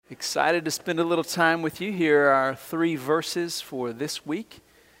Excited to spend a little time with you. Here are our 3 verses for this week.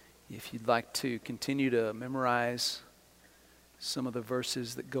 If you'd like to continue to memorize some of the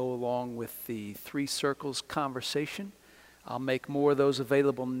verses that go along with the 3 circles conversation, I'll make more of those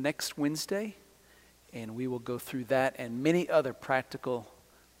available next Wednesday, and we will go through that and many other practical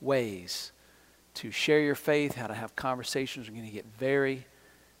ways to share your faith, how to have conversations. We're going to get very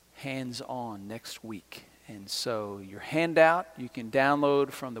hands-on next week. And so your handout you can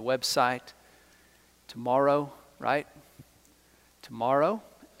download from the website tomorrow, right? Tomorrow.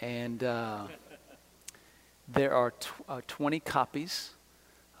 And there are 20 copies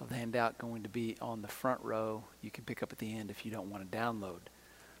of the handout going to be on the front row. You can pick up at the end if you don't want to download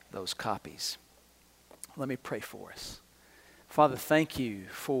those copies. Let me pray for us. Father, thank you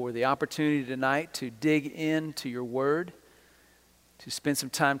for the opportunity tonight to dig into your word, to spend some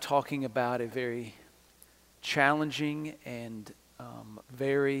time talking about a very challenging and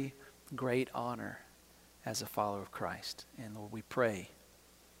very great honor as a follower of Christ. And Lord, we pray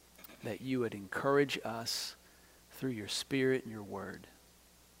that you would encourage us through your Spirit and your word.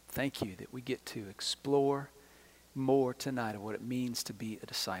 Thank you that we get to explore more tonight of what it means to be a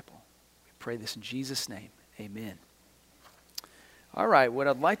disciple. We pray this in Jesus' name. Amen. All right, what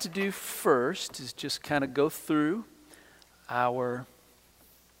I'd like to do first is just kind of go through our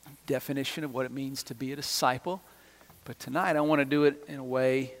definition of what it means to be a disciple. But tonight I want to do it in a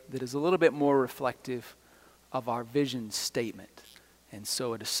way that is a little bit more reflective of our vision statement. And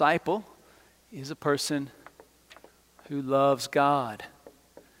so a disciple is a person who loves God.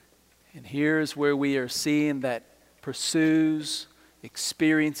 And here's where we are seeing that pursues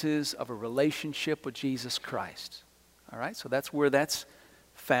experiences of a relationship with Jesus Christ. All right, so that's where that's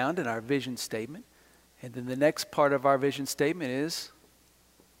found in our vision statement. And then the next part of our vision statement is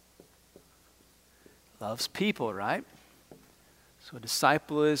loves people, right? So a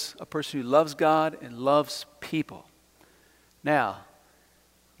disciple is a person who loves God and loves people. Now,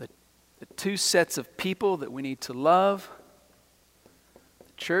 the 2 sets of people that we need to love,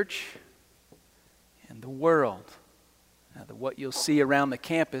 the church and the world. Now, what you'll see around the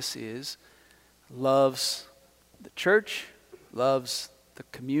campus is loves the church, loves the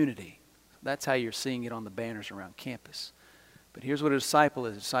community. That's how you're seeing it on the banners around campus. But here's what a disciple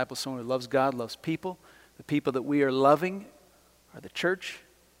is. A disciple is someone who loves God, loves people. The people that we are loving are the church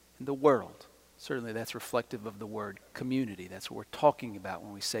and the world. Certainly that's reflective of the word community. That's what we're talking about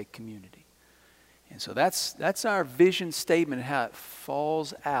when we say community. And so that's our vision statement and how it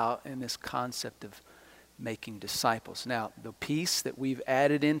falls out in this concept of making disciples. Now, the piece that we've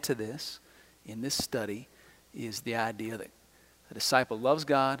added into this, in this study, is the idea that a disciple loves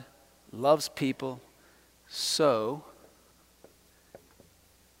God, loves people, so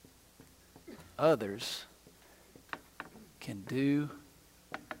others can do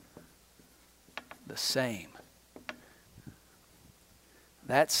the same.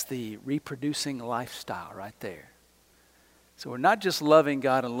 That's the reproducing lifestyle right there. So we're not just loving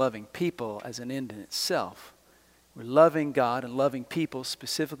God and loving people as an end in itself. We're loving God and loving people,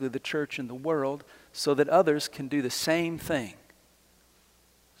 specifically the church and the world, so that others can do the same thing.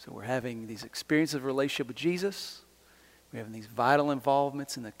 So we're having these experiences of relationship with Jesus. We're having these vital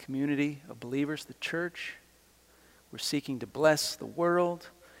involvements in the community of believers, the church. We're seeking to bless the world.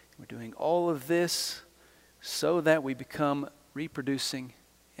 We're doing all of this so that we become reproducing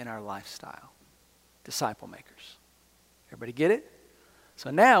in our lifestyle. Disciple makers. Everybody get it?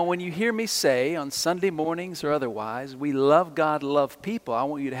 So now when you hear me say on Sunday mornings or otherwise, we love God, love people, I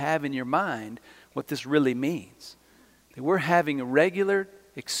want you to have in your mind what this really means. That we're having a regular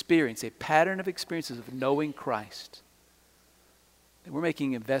experience, a pattern of experiences of knowing Christ. That we're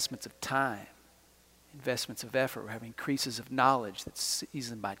making investments of time, investments of effort. We're having increases of knowledge that's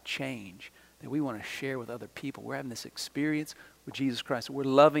seasoned by change that we want to share with other people. We're having this experience with Jesus Christ. We're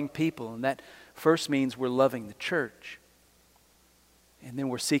loving people, and that first means we're loving the church. And then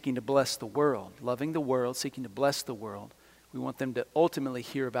we're seeking to bless the world, loving the world, seeking to bless the world. We want them to ultimately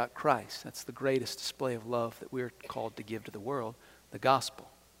hear about Christ. That's the greatest display of love that we're called to give to the world, the gospel.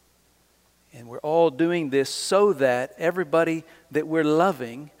 And we're all doing this so that everybody that we're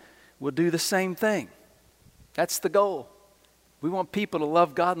loving will do the same thing. That's the goal. We want people to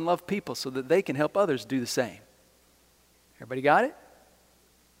love God and love people so that they can help others do the same. Everybody got it?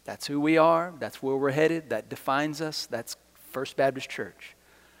 That's who we are. That's where we're headed. That defines us. That's First Baptist Church.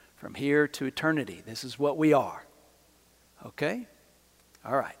 From here to eternity, this is what we are. Okay?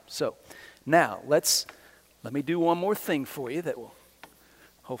 All right. So now let me do one more thing for you that will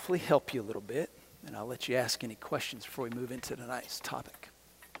hopefully help you a little bit. And I'll let you ask any questions before we move into tonight's topic.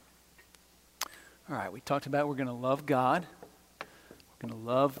 All right, we talked about we're going to love God, we're We're going to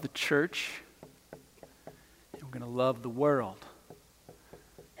love the church, and we're going to love the world.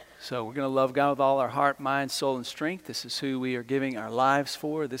 So we're going to love God with all our heart, mind, soul, and strength. This is who we are giving our lives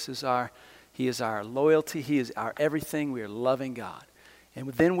for. He is our loyalty. He is our everything. We are loving God. And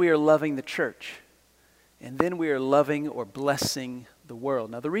then we are loving the church. And then we are loving or blessing the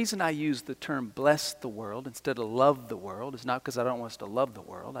world. Now, the reason I use the term bless the world instead of love the world is not because I don't want us to love the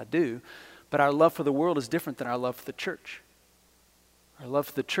world. I do. But our love for the world is different than our love for the church. Our love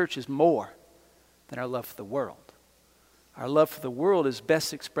for the church is more than our love for the world. Our love for the world is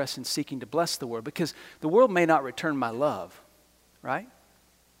best expressed in seeking to bless the world, because the world may not return my love, right?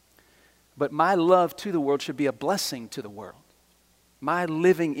 But my love to the world should be a blessing to the world. My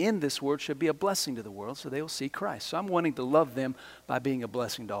living in this world should be a blessing to the world so they will see Christ. So I'm wanting to love them by being a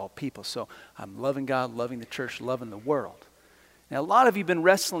blessing to all people. So I'm loving God, loving the church, loving the world. Now, a lot of you have been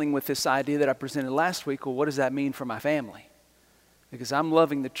wrestling with this idea that I presented last week. Well, what does that mean for my family? Because I'm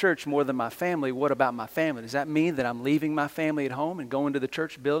loving the church more than my family. What about my family? Does that mean that I'm leaving my family at home and going to the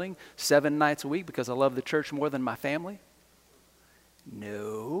church building 7 nights a week because I love the church more than my family?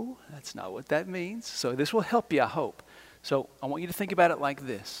 No, that's not what that means. So this will help you, I hope. So I want you to think about it like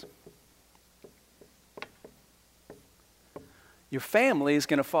this. Your family is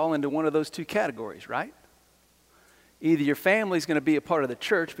going to fall into one of those two categories, right? Either your family is going to be a part of the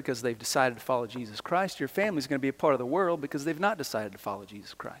church because they've decided to follow Jesus Christ. Your family is going to be a part of the world because they've not decided to follow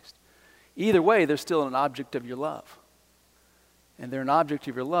Jesus Christ. Either way, they're still an object of your love. And they're an object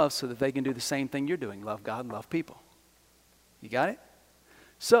of your love so that they can do the same thing you're doing. Love God and love people. You got it?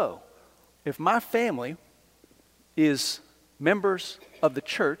 So, if my family is members of the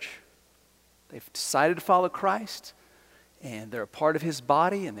church, they've decided to follow Christ, and they're a part of his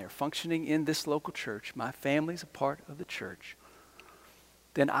body, and they're functioning in this local church. My family's a part of the church.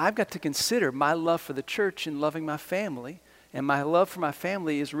 Then I've got to consider my love for the church in loving my family, and my love for my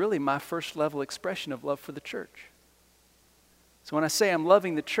family is really my first level expression of love for the church. So when I say I'm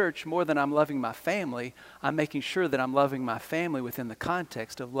loving the church more than I'm loving my family, I'm making sure that I'm loving my family within the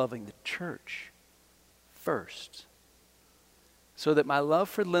context of loving the church first. So that my love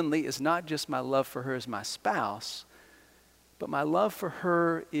for Lindley is not just my love for her as my spouse, but my love for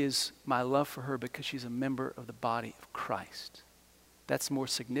her is my love for her because she's a member of the body of Christ. That's more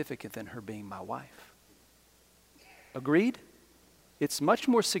significant than her being my wife. Agreed? It's much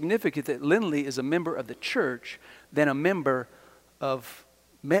more significant that Lindley is a member of the church than a member of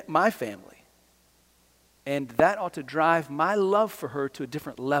my family. And that ought to drive my love for her to a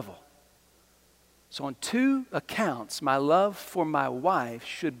different level. So on two accounts, my love for my wife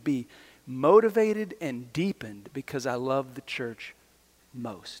should be motivated and deepened because I love the church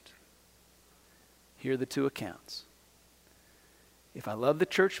most. Here are the two accounts. If I love the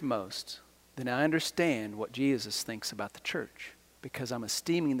church most, then I understand what Jesus thinks about the church because I'm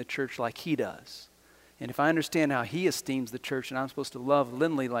esteeming the church like he does. And if I understand how he esteems the church and I'm supposed to love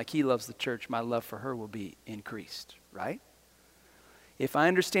Lindley like he loves the church, my love for her will be increased, right? If I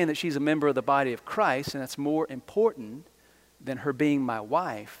understand that she's a member of the body of Christ and that's more important than her being my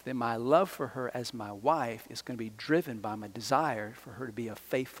wife, then my love for her as my wife is going to be driven by my desire for her to be a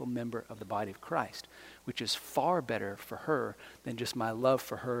faithful member of the body of Christ, which is far better for her than just my love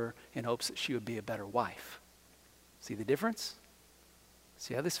for her in hopes that she would be a better wife. See the difference?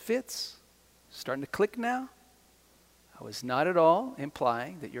 See how this fits? Starting to click now? I was not at all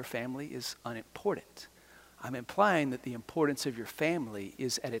implying that your family is unimportant. I'm implying that the importance of your family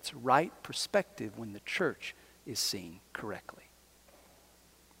is at its right perspective when the church is seen correctly.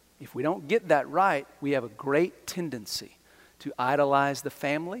 If we don't get that right, we have a great tendency to idolize the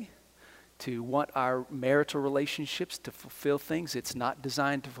family, to want our marital relationships to fulfill things it's not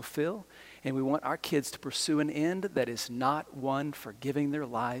designed to fulfill, and we want our kids to pursue an end that is not one for giving their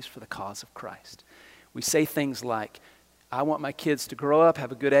lives for the cause of Christ. We say things like, I want my kids to grow up,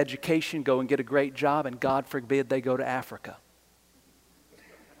 have a good education, go and get a great job, and God forbid they go to Africa.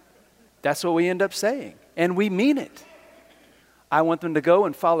 That's what we end up saying, and we mean it. I want them to go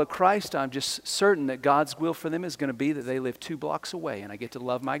and follow Christ. I'm just certain that God's will for them is going to be that they live 2 blocks away, and I get to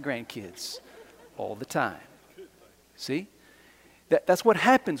love my grandkids all the time. See? That's what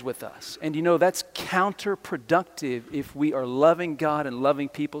happens with us. And you know, that's counterproductive if we are loving God and loving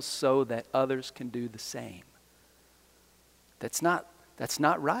people so that others can do the same. That's not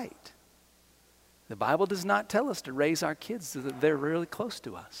right. The Bible does not tell us to raise our kids so that they're really close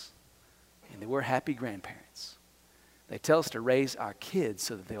to us and that we're happy grandparents. They tell us to raise our kids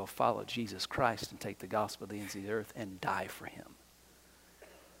so that they'll follow Jesus Christ and take the gospel to the ends of the earth and die for him.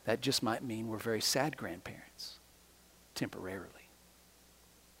 That just might mean we're very sad grandparents, temporarily.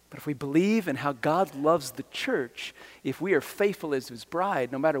 But if we believe in how God loves the church, if we are faithful as his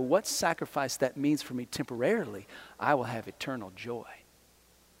bride, no matter what sacrifice that means for me temporarily, I will have eternal joy.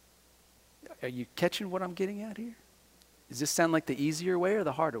 Are you catching what I'm getting at here? Does this sound like the easier way or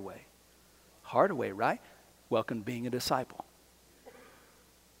the harder way? Harder way, right? Welcome to being a disciple.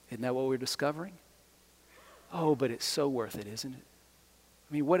 Isn't that what we're discovering? Oh, but it's so worth it, isn't it?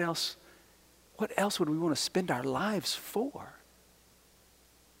 I mean, what else would we want to spend our lives for?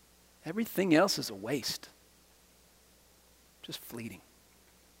 Everything else is a waste. Just fleeting.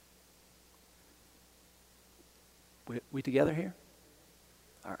 We together here?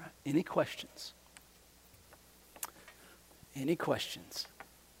 All right. Any questions? Any questions?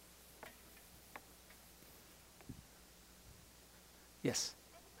 Yes.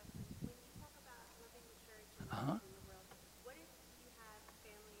 Uh-huh. What if you have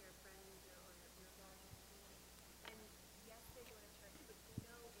family or friends or relatives, and yes, they go to church, but you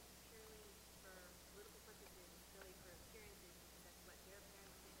know it's purely for political purposes, purely for appearances, because that's what their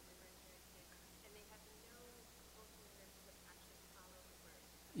parents did and their grandparents did, and they have no ultimate sense of actually follow the word.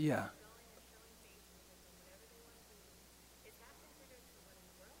 Yeah. Going and showing faces and doing whatever they want to do. Is that considered someone in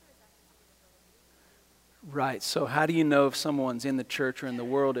the world, or is that considered a believer? Right. So how do you know if someone's in the church or in the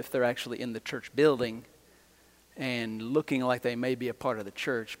world if they're actually in the church building and looking like they may be a part of the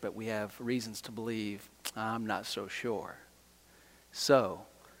church, but we have reasons to believe, I'm not so sure. So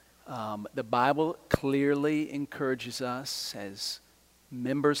the Bible clearly encourages us as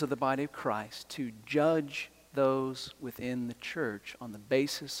members of the body of Christ to judge those within the church on the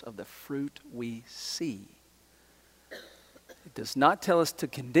basis of the fruit we see. It does not tell us to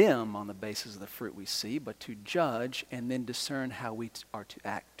condemn on the basis of the fruit we see, but to judge and then discern how we are to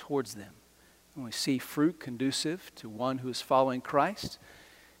act towards them. When we see fruit conducive to one who is following Christ,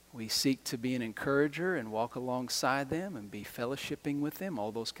 we seek to be an encourager and walk alongside them and be fellowshipping with them,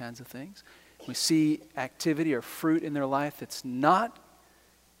 all those kinds of things. We see activity or fruit in their life that's not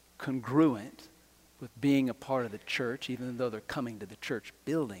congruent with being a part of the church, even though they're coming to the church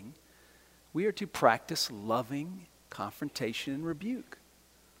building. We are to practice loving confrontation and rebuke.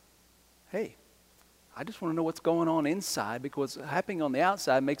 Hey, I just want to know what's going on inside, because what's happening on the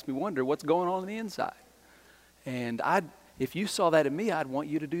outside makes me wonder what's going on the inside. And if you saw that in me, I'd want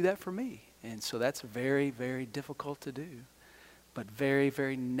you to do that for me. And so that's very, very difficult to do, but very,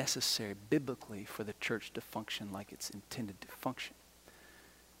 very necessary biblically for the church to function like it's intended to function.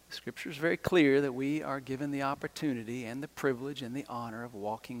 The Scripture is very clear that we are given the opportunity and the privilege and the honor of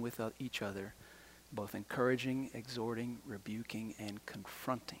walking with each other, both encouraging, exhorting, rebuking, and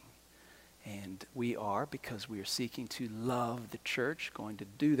confronting. And we are, because we are seeking to love the church, going to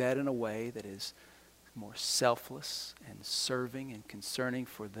do that in a way that is more selfless and serving and concerning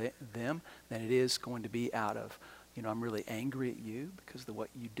for them than it is going to be out of, I'm really angry at you because of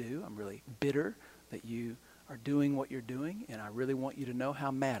what you do. I'm really bitter that you are doing what you're doing, and I really want you to know how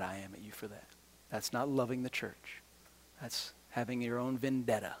mad I am at you for that. That's not loving the church. That's having your own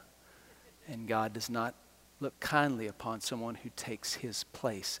vendetta. And God does not look kindly upon someone who takes his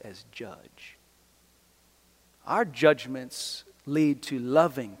place as judge. Our judgments lead to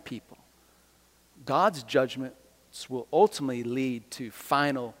loving people. God's judgments will ultimately lead to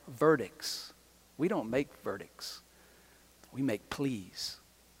final verdicts. We don't make verdicts. We make pleas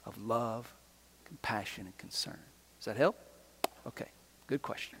of love, compassion, and concern. Does that help? Okay, good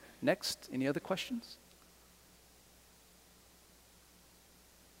question. Next, any other questions?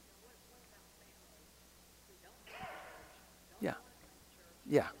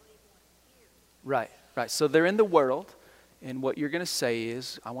 Yeah. Right. So they're in the world, and what you're going to say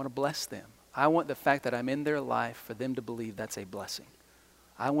is, I want to bless them. I want the fact that I'm in their life for them to believe that's a blessing.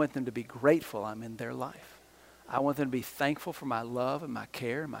 I want them to be grateful I'm in their life. I want them to be thankful for my love and my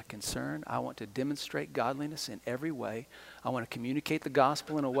care and my concern. I want to demonstrate godliness in every way. I want to communicate the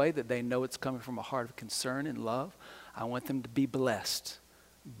gospel in a way that they know it's coming from a heart of concern and love. I want them to be blessed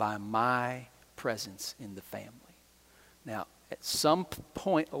by my presence in the family. Now, at some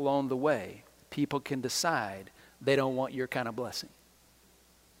point along the way, people can decide they don't want your kind of blessing.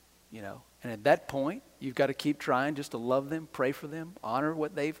 And at that point, you've got to keep trying just to love them, pray for them, honor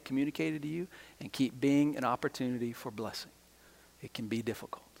what they've communicated to you, and keep being an opportunity for blessing. It can be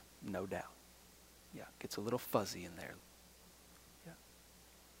difficult, no doubt. Yeah, it gets a little fuzzy in there. Yeah.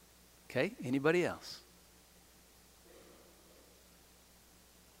 Okay, anybody else?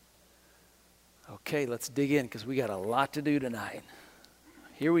 Okay, let's dig in because we got a lot to do tonight.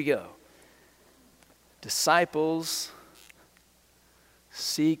 Here we go. Disciples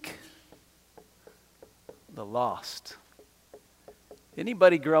seek the lost.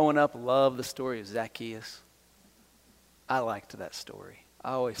 Anybody growing up love the story of Zacchaeus? I liked that story.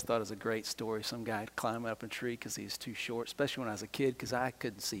 I always thought it was a great story. Some guy climbing up a tree because he was too short, especially when I was a kid because I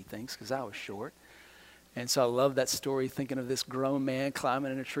couldn't see things because I was short. And so I love that story, thinking of this grown man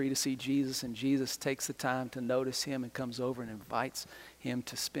climbing in a tree to see Jesus, and Jesus takes the time to notice him and comes over and invites him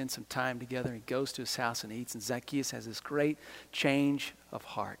to spend some time together. He goes to his house and eats, and Zacchaeus has this great change of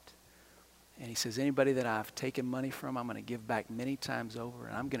heart. And he says, anybody that I've taken money from, I'm going to give back many times over,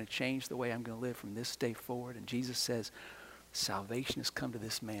 and I'm going to change the way I'm going to live from this day forward. And Jesus says, salvation has come to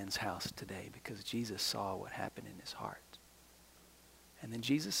this man's house today because Jesus saw what happened in his heart. And then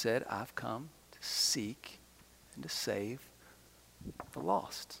Jesus said, I've come seek and to save the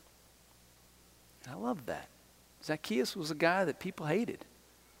lost. And I love that. Zacchaeus was a guy that people hated.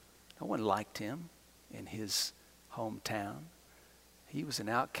 No one liked him in his hometown. He was an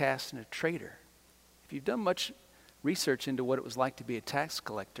outcast and a traitor. If you've done much research into what it was like to be a tax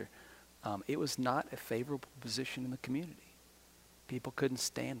collector, it was not a favorable position in the community. People couldn't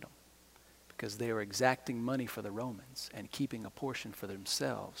stand him because they were exacting money for the Romans and keeping a portion for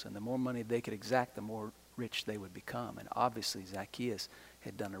themselves. And the more money they could exact, the more rich they would become. And obviously Zacchaeus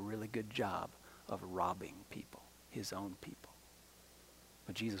had done a really good job of robbing people, his own people.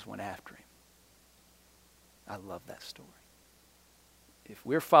 But Jesus went after him. I love that story. If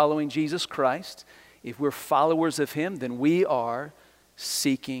we're following Jesus Christ, if we're followers of him, then we are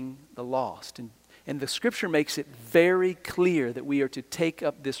seeking the lost. And the scripture makes it very clear that we are to take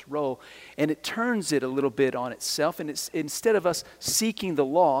up this role. And it turns it a little bit on itself. And it's, instead of us seeking the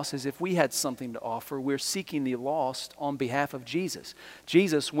lost as if we had something to offer, we're seeking the lost on behalf of Jesus.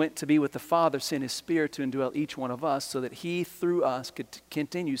 Jesus went to be with the Father, sent his Spirit to indwell each one of us so that he, through us, could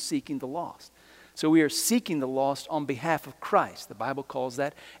continue seeking the lost. So we are seeking the lost on behalf of Christ. The Bible calls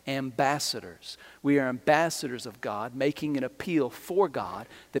that ambassadors. We are ambassadors of God, making an appeal for God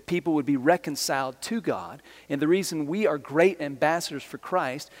that people would be reconciled to God. And the reason we are great ambassadors for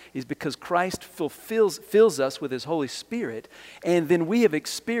Christ is because Christ fills us with his Holy Spirit, and then we have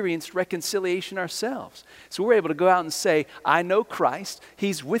experienced reconciliation ourselves. So we're able to go out and say, I know Christ,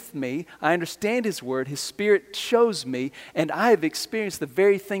 he's with me, I understand his word, his Spirit shows me, and I have experienced the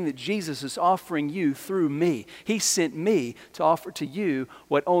very thing that Jesus is offering you through me. He sent me to offer to you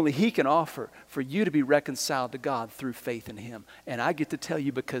what only he can offer, for you to be reconciled to God through faith in him. And I get to tell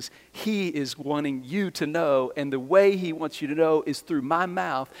you because he is wanting you to know, and the way he wants you to know is through my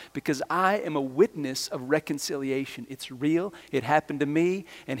mouth, because I am a witness of reconciliation. It's real. It happened to me,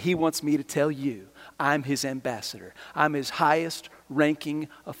 and he wants me to tell you I'm his ambassador. I'm his highest ranking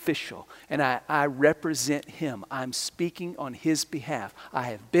official, and I represent him. I'm speaking on his behalf. I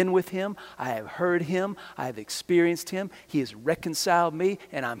have been with him. I have heard him. I have experienced him. He has reconciled me,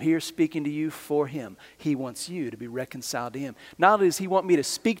 and I'm here speaking to you for him. He wants you to be reconciled to him. Not only does he want me to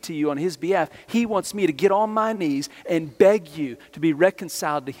speak to you on his behalf, he wants me to get on my knees and beg you to be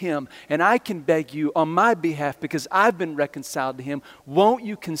reconciled to him. And I can beg you on my behalf because I've been reconciled to him. Won't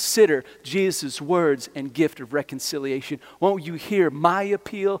you consider Jesus' words and gift of reconciliation? Won't you hear my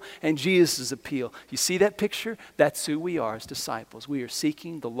appeal and Jesus' appeal? You see that picture? That's who we are as disciples. We are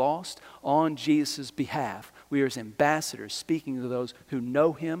seeking the lost on Jesus' behalf. We are as ambassadors speaking to those who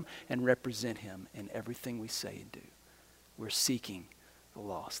know him and represent him in everything we say and do. We're seeking the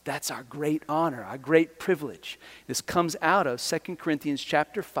lost. That's our great honor, our great privilege. This comes out of 2 Corinthians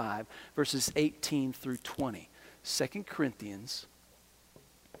chapter 5, verses 18 through 20. 2 Corinthians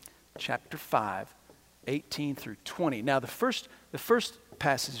chapter 5, 18 through 20. Now the first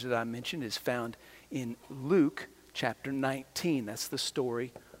passage that I mentioned is found in Luke chapter 19. That's the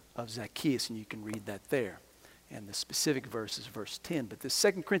story of Zacchaeus, and you can read that there. And the specific verse is verse 10. But this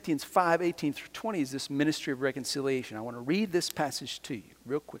 2 Corinthians 5, 18 through 20 is this ministry of reconciliation. I want to read this passage to you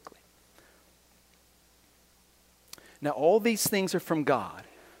real quickly. Now all these things are from God,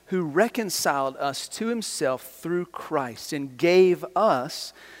 who reconciled us to himself through Christ and gave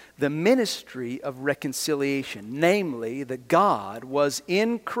us the ministry of reconciliation, namely that God was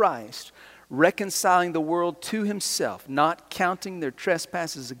in Christ reconciling the world to himself, not counting their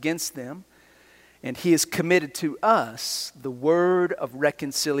trespasses against them, and he has committed to us the word of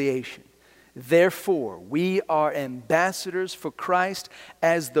reconciliation. Therefore, we are ambassadors for Christ,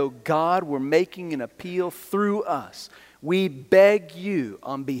 as though God were making an appeal through us. We beg you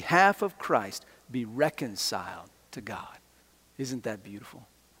on behalf of Christ, be reconciled to God. Isn't that beautiful?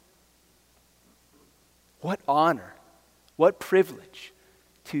 What honor, what privilege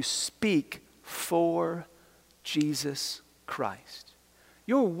to speak for Jesus Christ.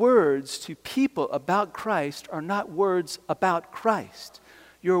 Your words to people about Christ are not words about Christ.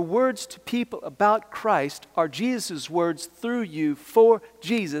 Your words to people about Christ are Jesus' words through you for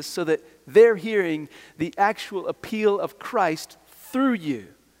Jesus, so that they're hearing the actual appeal of Christ through you.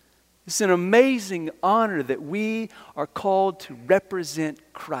 It's an amazing honor that we are called to represent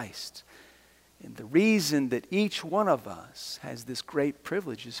Christ. And the reason that each one of us has this great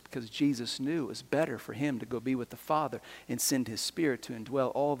privilege is because Jesus knew it was better for him to go be with the Father and send his Spirit to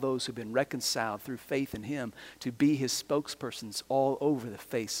indwell all those who've been reconciled through faith in him to be his spokespersons all over the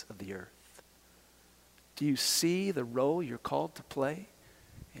face of the earth. Do you see the role you're called to play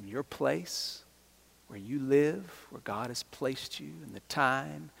in your place, where you live, where God has placed you, in the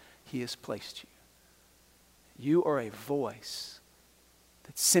time he has placed you? You are a voice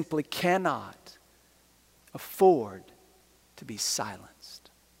that simply cannot afford to be silenced.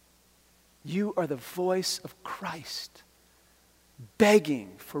 You are the voice of Christ,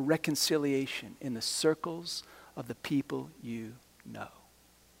 begging for reconciliation in the circles of the people you know.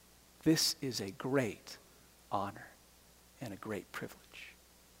 This is a great honor and a great privilege.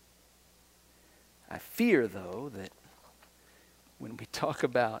 I fear, though, that when we talk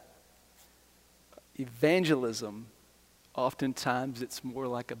about evangelism, oftentimes it's more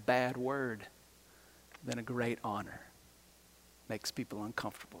like a bad word than a great honor. Makes people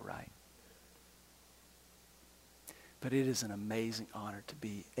uncomfortable, right? But it is an amazing honor to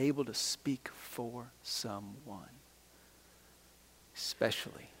be able to speak for someone,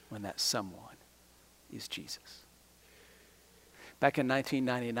 especially when that someone is Jesus. Back in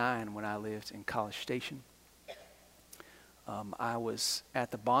 1999, when I lived in College Station, I was at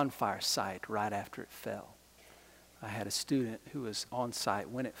the bonfire site right after it fell. I had a student who was on site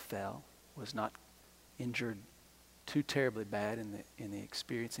when it fell, was not injured too terribly bad in the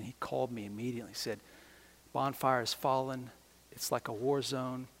experience, and he called me immediately. He said, "Bonfire has fallen. It's like a war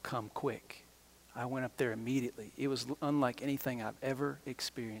zone. Come quick." I went up there immediately. It was unlike anything I've ever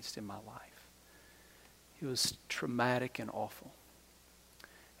experienced in my life. It was traumatic and awful.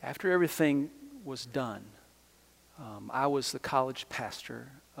 After everything was done, I was the college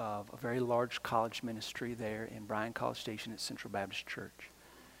pastor of a very large college ministry there in Bryan College Station at Central Baptist Church.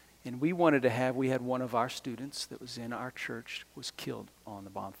 And we had one of our students that was in our church was killed on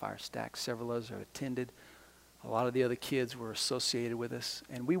the bonfire stack. Several others have attended. A lot of the other kids were associated with us.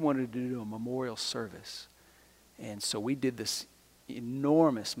 And we wanted to do a memorial service. And so we did this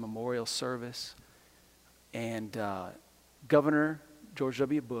enormous memorial service. And Governor George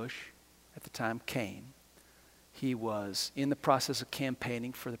W. Bush at the time came. He was in the process of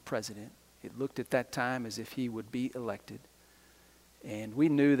campaigning for the president. It looked at that time as if he would be elected. And we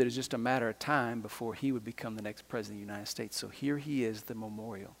knew that it was just a matter of time before he would become the next president of the United States. So here he is, the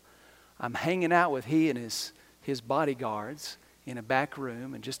memorial. I'm hanging out with he and his bodyguards in a back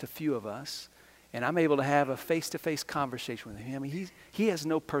room and just a few of us. And I'm able to have a face-to-face conversation with him. I mean, he has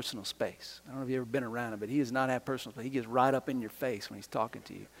no personal space. I don't know if you've ever been around him, but he does not have personal space. He gets right up in your face when he's talking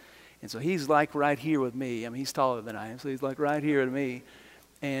to you. And so he's like right here with me. I mean, he's taller than I am, so he's like right here with me.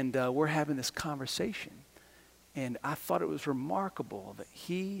 And we're having this conversation. And I thought it was remarkable that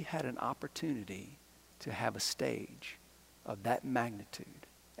he had an opportunity to have a stage of that magnitude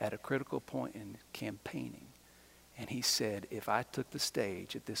at a critical point in campaigning. And he said, if I took the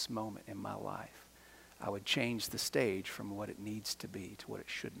stage at this moment in my life, I would change the stage from what it needs to be to what it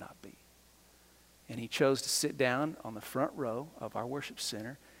should not be. And he chose to sit down on the front row of our worship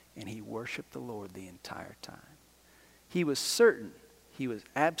center, and he worshiped the Lord the entire time. He was certain, he was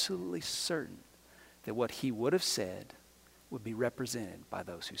absolutely certain that what he would have said would be represented by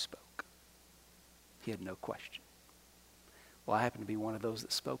those who spoke. He had no question. Well, I happened to be one of those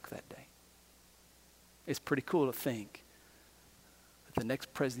that spoke that day. It's pretty cool to think that the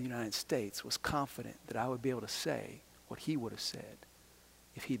next president of the United States was confident that I would be able to say what he would have said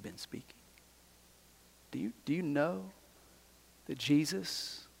if he'd been speaking. Do you know that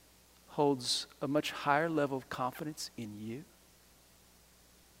Jesus holds a much higher level of confidence in you?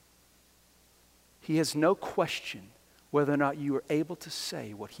 He has no question whether or not you are able to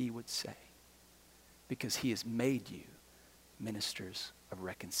say what he would say, because he has made you ministers of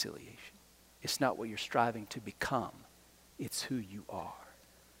reconciliation. It's not what you're striving to become. It's who you are.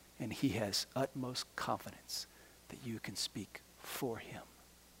 And he has utmost confidence that you can speak for him.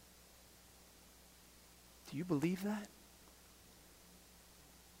 Do you believe that?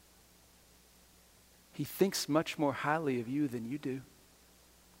 He thinks much more highly of you than you do.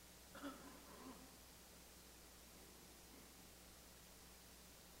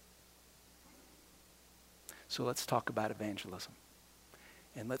 So let's talk about evangelism.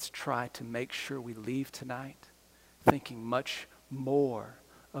 And let's try to make sure we leave tonight thinking much more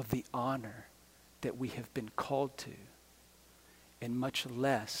of the honor that we have been called to, and much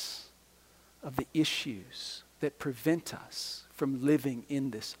less of the issues that prevent us from living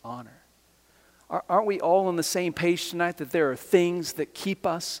in this honor. Aren't we all on the same page tonight that there are things that keep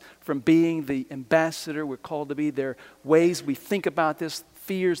us from being the ambassador we're called to be? There are ways we think about this,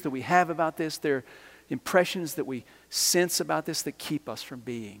 fears that we have about this. There are impressions that we sense about this that keep us from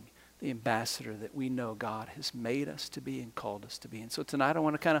being the ambassador that we know God has made us to be and called us to be. And so tonight I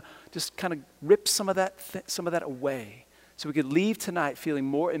want to kind of rip some of that away, so we could leave tonight feeling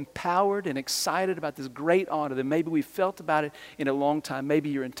more empowered and excited about this great honor than maybe we felt about it in a long time, maybe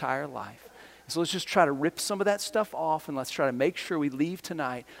your entire life. So let's just try to rip some of that stuff off, and let's try to make sure we leave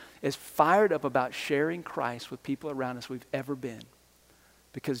tonight as fired up about sharing Christ with people around us we've ever been.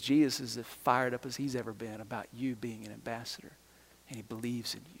 Because Jesus is as fired up as he's ever been about you being an ambassador. And he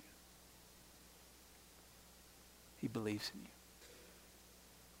believes in you. He believes in you.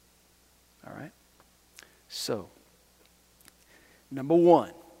 All right? So, number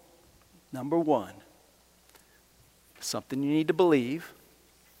one, something you need to believe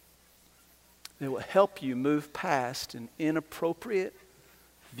that will help you move past an inappropriate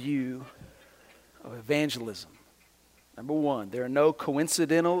view of evangelism. Number one, there are no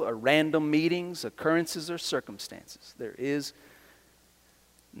coincidental or random meetings, occurrences, or circumstances. There is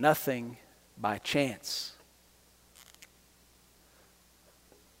nothing by chance.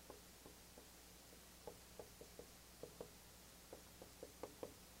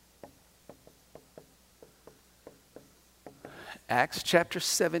 Acts chapter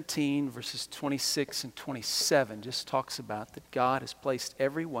 17, verses 26 and 27 just talks about that God has placed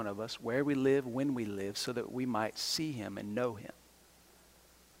every one of us where we live, when we live, so that we might see him and know him.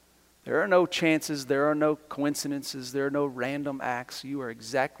 There are no chances, there are no coincidences, there are no random acts. You are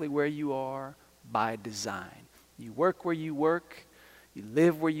exactly where you are by design. You work where you work, you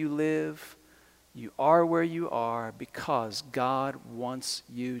live where you live, you are where you are because God wants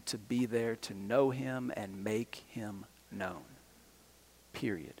you to be there to know him and make him known.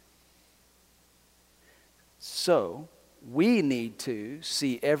 Period. So, we need to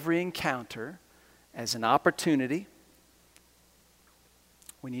see every encounter as an opportunity.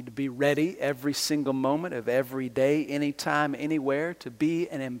 We need to be ready every single moment of every day, anytime, anywhere, to be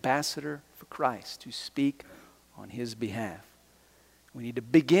an ambassador for Christ, to speak on his behalf. We need to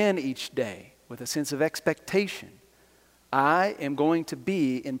begin each day with a sense of expectation. I am going to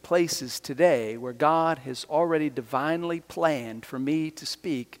be in places today where God has already divinely planned for me to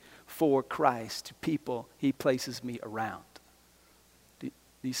speak for Christ to people he places me around. Do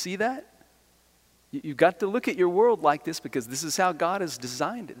you see that? You've got to look at your world like this because this is how God has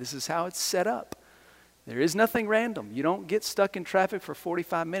designed it. This is how it's set up. There is nothing random. You don't get stuck in traffic for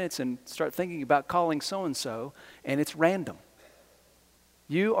 45 minutes and start thinking about calling so-and-so and it's random.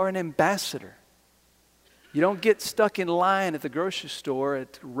 You are an ambassador. You don't get stuck in line at the grocery store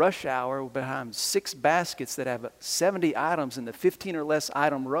at rush hour behind 6 baskets that have 70 items in the 15 or less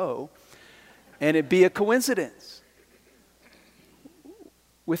item row, and it be a coincidence.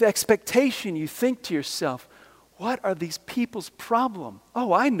 With expectation, you think to yourself, what are these people's problem?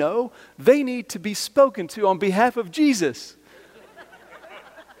 Oh, I know. They need to be spoken to on behalf of Jesus.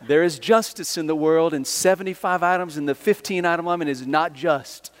 There is justice in the world, and 75 items in the 15 item limit is not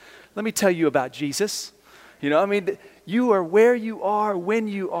just. Let me tell you about Jesus. You know, I mean, you are where you are, when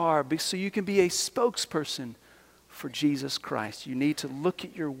you are, so you can be a spokesperson for Jesus Christ. You need to look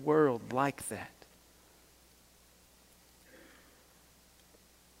at your world like that.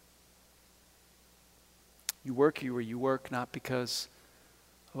 You work where you work not because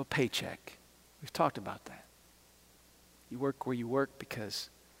of a paycheck. We've talked about that. You work where you work because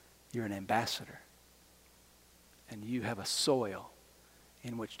you're an ambassador. And you have a soil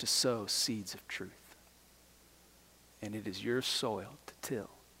in which to sow seeds of truth. And it is your soil to till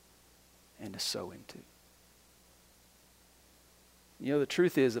and to sow into. You know, the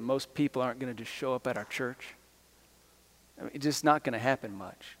truth is that most people aren't going to just show up at our church. I mean, it's just not going to happen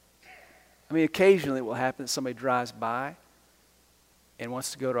much. I mean, occasionally it will happen that somebody drives by and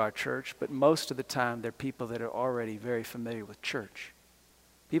wants to go to our church, but most of the time they're people that are already very familiar with church.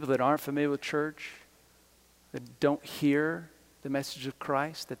 People that aren't familiar with church, that don't hear the message of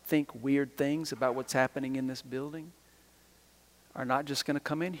Christ, that think weird things about what's happening in this building, are not just going to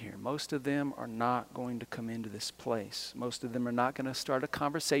come in here. Most of them are not going to come into this place. Most of them are not going to start a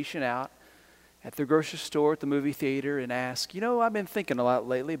conversation out at the grocery store, at the movie theater, and ask, you know, I've been thinking a lot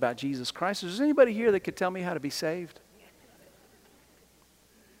lately about Jesus Christ. Is there anybody here that could tell me how to be saved?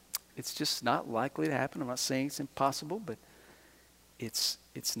 It's just not likely to happen. I'm not saying it's impossible, but it's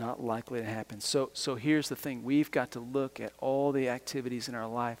not likely to happen. So here's the thing. We've got to look at all the activities in our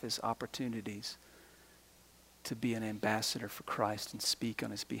life as opportunities to be an ambassador for Christ and speak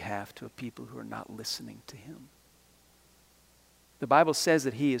on his behalf to a people who are not listening to him. The Bible says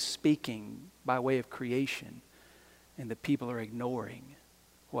that he is speaking by way of creation, and the people are ignoring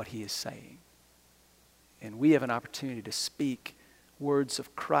what he is saying. And we have an opportunity to speak words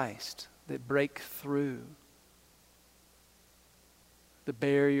of Christ that break through the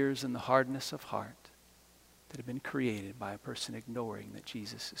barriers and the hardness of heart that have been created by a person ignoring that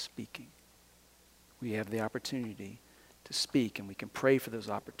Jesus is speaking. We have the opportunity to speak, and we can pray for those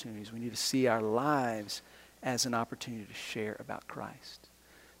opportunities. We need to see our lives as an opportunity to share about Christ.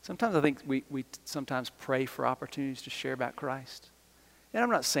 Sometimes I think we sometimes pray for opportunities to share about Christ. And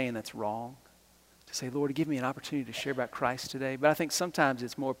I'm not saying that's wrong, to say, Lord, give me an opportunity to share about Christ today. But I think sometimes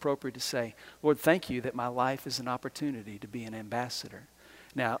it's more appropriate to say, Lord, thank you that my life is an opportunity to be an ambassador.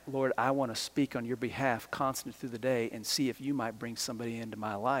 Now, Lord, I want to speak on your behalf constantly through the day and see if you might bring somebody into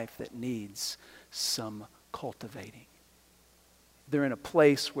my life that needs some cultivating. They're in a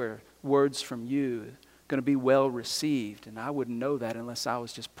place where words from you are going to be well received, and I wouldn't know that unless I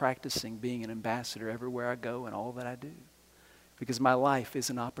was just practicing being an ambassador everywhere I go and all that I do. Because my life is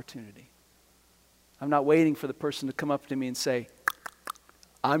an opportunity. I'm not waiting for the person to come up to me and say,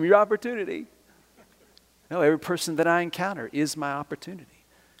 I'm your opportunity. No, every person that I encounter is my opportunity.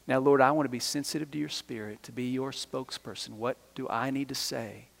 Now, Lord, I want to be sensitive to your Spirit, to be your spokesperson. What do I need to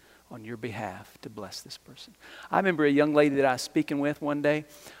say on your behalf to bless this person? I remember a young lady that I was speaking with one day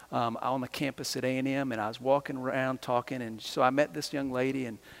on the campus at A&M, and I was walking around talking, and so I met this young lady,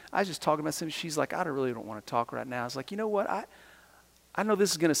 and I was just talking about something. She's like, I really don't want to talk right now. I was like, you know what? I know this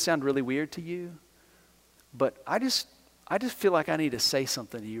is going to sound really weird to you, but I just feel like I need to say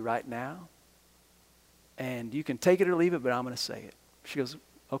something to you right now. And you can take it or leave it, but I'm going to say it. She goes,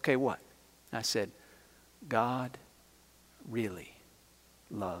 okay, what? I said, God really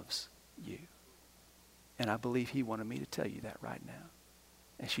loves you. And I believe he wanted me to tell you that right now.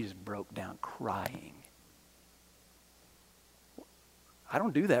 And she just broke down crying. I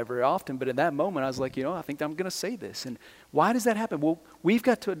don't do that very often, but in that moment I was like, I think I'm going to say this. And why does that happen? Well, we've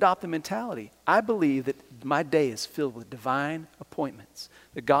got to adopt the mentality. I believe that my day is filled with divine appointments,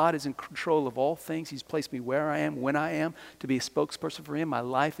 that God is in control of all things. He's placed me where I am, when I am, to be a spokesperson for him. My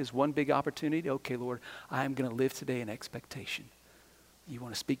life is one big opportunity. Okay, Lord, I am going to live today in expectation. You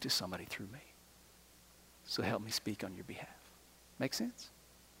want to speak to somebody through me. So help me speak on your behalf. Make sense?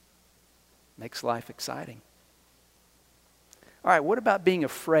 Makes life exciting. All right, what about being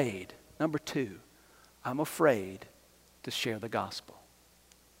afraid? Number 2, I'm afraid to share the gospel.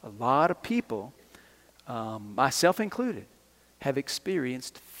 A lot of people, myself included, have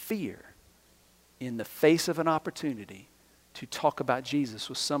experienced fear in the face of an opportunity to talk about Jesus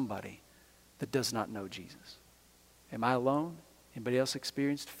with somebody that does not know Jesus. Am I alone? Anybody else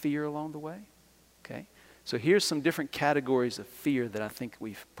experienced fear along the way? Okay. So here's some different categories of fear that I think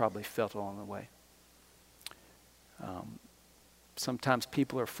we've probably felt along the way. Sometimes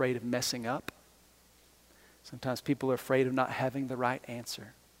people are afraid of messing up. Sometimes people are afraid of not having the right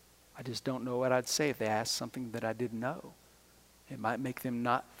answer. I just don't know what I'd say if they asked something that I didn't know. It might make them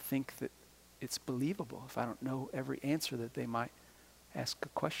not think that it's believable if I don't know every answer that they might ask a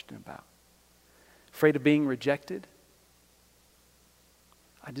question about. Afraid of being rejected.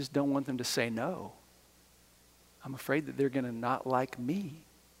 I just don't want them to say no. I'm afraid that they're going to not like me.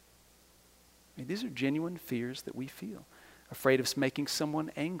 I mean, these are genuine fears that we feel. Afraid of making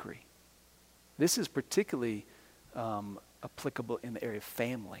someone angry. This is particularly applicable in the area of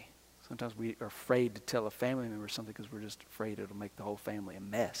family. Sometimes we are afraid to tell a family member something because we're just afraid it'll make the whole family a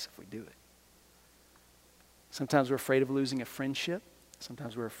mess if we do it. Sometimes we're afraid of losing a friendship.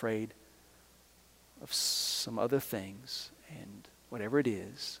 Sometimes we're afraid of some other things. And whatever it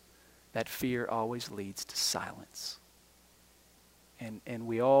is, that fear always leads to silence. And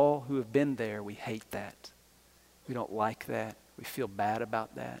we all who have been there, we hate that. We don't like that. We feel bad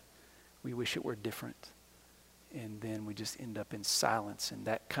about that. We wish it were different. And then we just end up in silence. And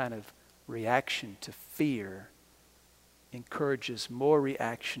that kind of reaction to fear encourages more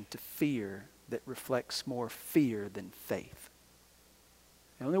reaction to fear that reflects more fear than faith.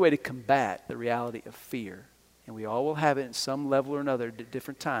 The only way to combat the reality of fear, and we all will have it in some level or another at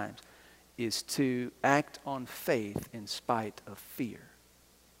different times, is to act on faith in spite of fear.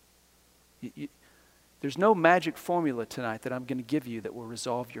 There's no magic formula tonight that I'm going to give you that will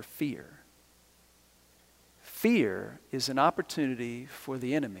resolve your fear. Fear is an opportunity for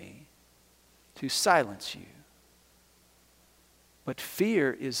the enemy to silence you. But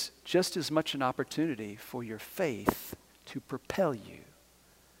fear is just as much an opportunity for your faith to propel you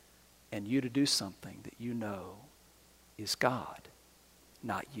and you to do something that you know is God,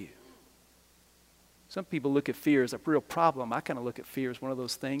 not you. Some people look at fear as a real problem. I kind of look at fear as one of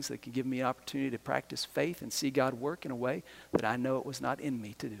those things that can give me an opportunity to practice faith and see God work in a way that I know it was not in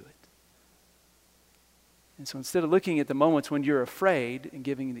me to do it. And so instead of looking at the moments when you're afraid and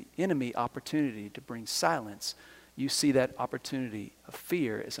giving the enemy opportunity to bring silence, you see that opportunity of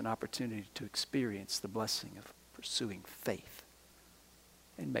fear as an opportunity to experience the blessing of pursuing faith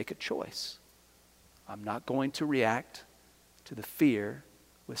and make a choice. I'm not going to react to the fear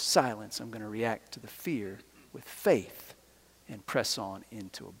with silence. I'm going to react to the fear with faith and press on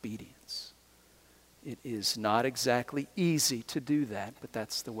into obedience. It is not exactly easy to do that, but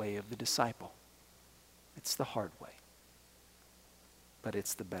that's the way of the disciple. It's the hard way, but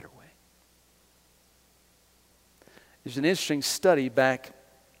it's the better way. There's an interesting study back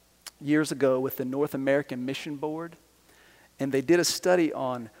years ago with the North American Mission Board, and they did a study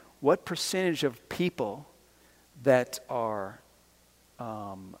on what percentage of people that are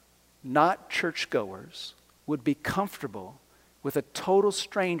not churchgoers would be comfortable with a total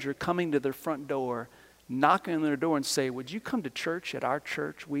stranger coming to their front door, knocking on their door and say, would you come to church at our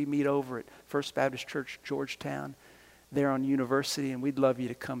church? We meet over at First Baptist Church, Georgetown. They're on University, and we'd love you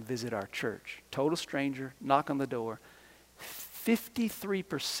to come visit our church. Total stranger, knock on the door.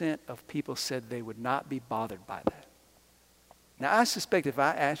 53% of people said they would not be bothered by that. Now, I suspect if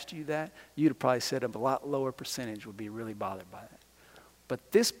I asked you that, you'd have probably said a lot lower percentage would be really bothered by that.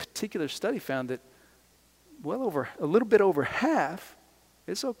 But this particular study found that a little bit over half,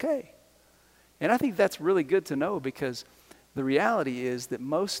 it's okay. And I think that's really good to know, because the reality is that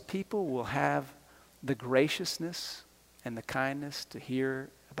most people will have the graciousness and the kindness to hear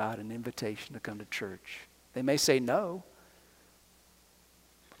about an invitation to come to church. They may say no,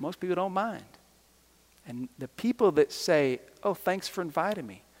 but most people don't mind. And the people that say, oh, thanks for inviting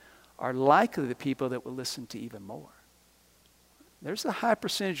me, are likely the people that will listen to even more. There's a high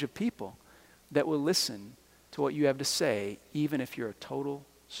percentage of people that will listen to what you have to say, even if you're a total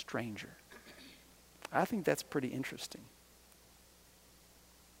stranger. I think that's pretty interesting.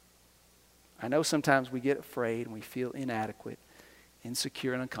 I know sometimes we get afraid and we feel inadequate,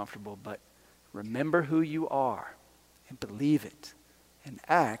 insecure, and uncomfortable, but remember who you are and believe it and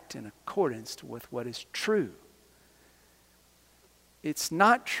act in accordance with what is true. It's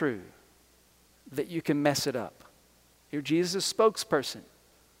not true that you can mess it up. You're Jesus' spokesperson.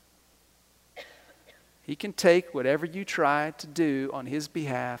 He can take whatever you try to do on his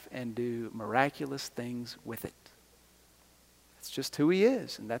behalf and do miraculous things with it. That's just who he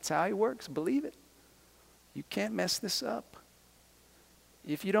is, and that's how he works. Believe it. You can't mess this up.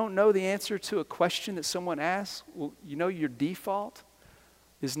 If you don't know the answer to a question that someone asks, well, you know your default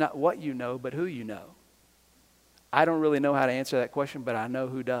is not what you know, but who you know. I don't really know how to answer that question, but I know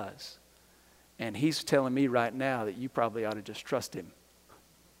who does. And he's telling me right now that you probably ought to just trust him.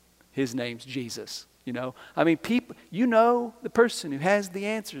 His name's Jesus. You know, I mean, people, you know the person who has the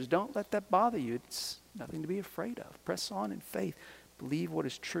answers. Don't let that bother you. It's nothing to be afraid of. Press on in faith. Believe what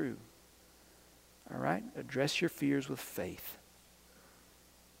is true. All right? Address your fears with faith.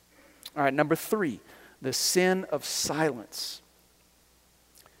 All right, number 3, the sin of silence.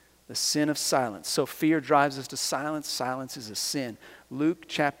 The sin of silence. So fear drives us to silence. Silence is a sin. Luke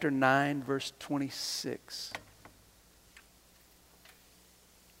chapter 9, verse 26.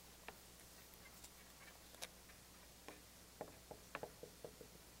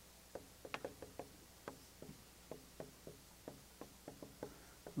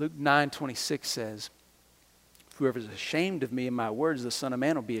 Luke 9:26 says, whoever is ashamed of me and my words, the Son of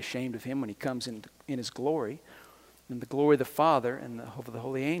Man will be ashamed of him when he comes in his glory, and the glory of the Father and of the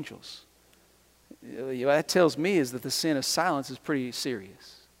holy angels. What that tells me is that the sin of silence is pretty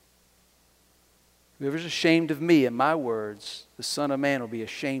serious. Whoever is ashamed of me and my words, the Son of Man will be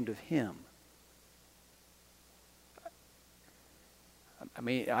ashamed of him. I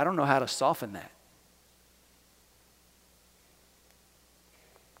mean, I don't know how to soften that.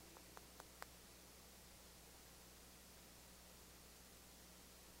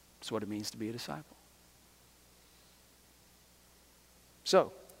 It's what it means to be a disciple.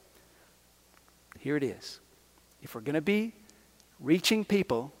 So, here it is. If we're going to be reaching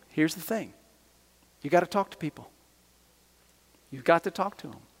people, here's the thing. You got to talk to people. You've got to talk to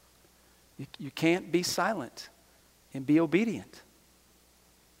them. You can't be silent and be obedient.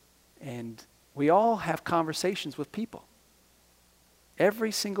 And we all have conversations with people.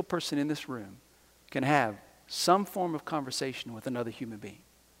 Every single person in this room can have some form of conversation with another human being.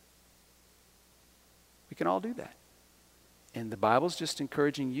 We can all do that. And the Bible's just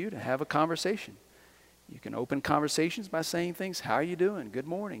encouraging you to have a conversation. You can open conversations by saying things, how are you doing? Good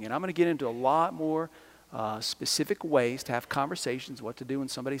morning. And I'm going to get into a lot more specific ways to have conversations, what to do when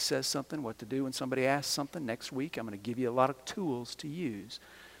somebody says something, what to do when somebody asks something. Next week, I'm going to give you a lot of tools to use.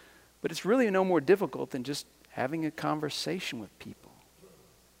 But it's really no more difficult than just having a conversation with people.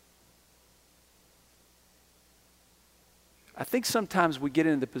 I think sometimes we get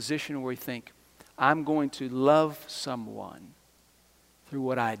into the position where we think, I'm going to love someone through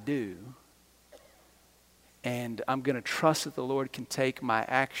what I do, and I'm going to trust that the Lord can take my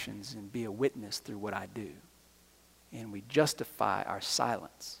actions and be a witness through what I do. And we justify our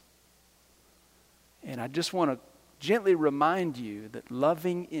silence. And I just want to gently remind you that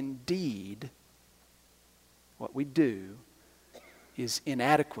loving indeed, what we do, is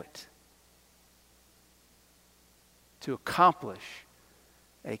inadequate to accomplish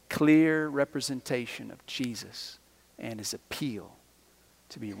a clear representation of Jesus and his appeal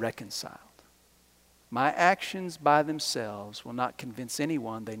to be reconciled. My actions by themselves will not convince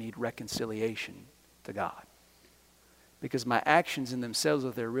anyone they need reconciliation to God. Because my actions in themselves,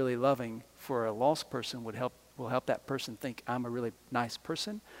 if they're really loving for a lost person, will help that person think I'm a really nice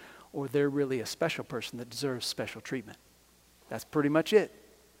person, or they're really a special person that deserves special treatment. That's pretty much it.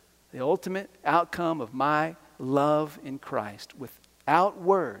 The ultimate outcome of my love in Christ without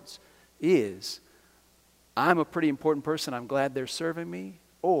words is, I'm a pretty important person, I'm glad they're serving me,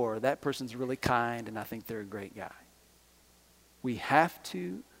 or that person's really kind and I think they're a great guy. We have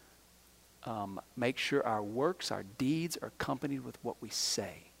to make sure our works, our deeds are accompanied with what we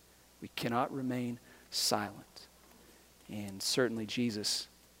say. We cannot remain silent. And certainly Jesus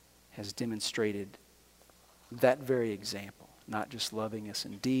has demonstrated that very example. Not just loving us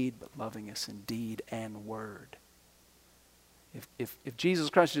in deed, but loving us in deed and word. If Jesus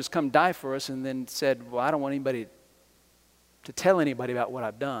Christ had just come die for us and then said, well, I don't want anybody to tell anybody about what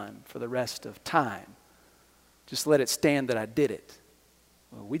I've done for the rest of time, just let it stand that I did it,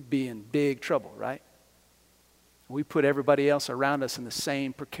 well, we'd be in big trouble, right? We put everybody else around us in the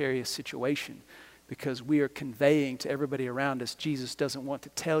same precarious situation because we are conveying to everybody around us, Jesus doesn't want to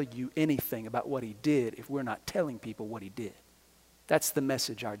tell you anything about what he did if we're not telling people what he did. That's the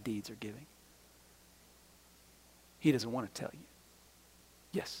message our deeds are giving. He doesn't want to tell you.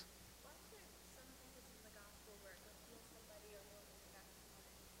 Yes? Why is there some things in the gospel where it heal somebody or Lord will connect someone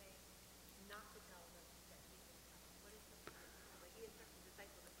and say not to tell them that Jesus comes? What is the like he instructs the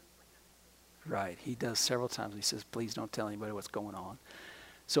disciples at one point not to say? Right. He does several times. He says, please don't tell anybody what's going on.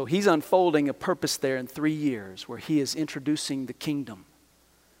 So he's unfolding a purpose there in 3 years where he is introducing the kingdom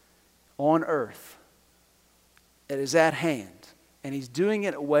on earth that is at hand. And he's doing it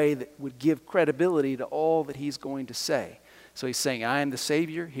in a way that would give credibility to all that he's going to say. So he's saying, I am the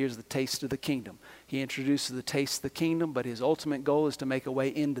Savior. Here's the taste of the kingdom. He introduces the taste of the kingdom, but his ultimate goal is to make a way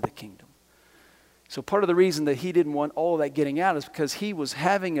into the kingdom. So part of the reason that he didn't want all of that getting out is because he was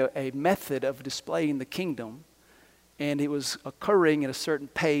having a method of displaying the kingdom, and it was occurring at a certain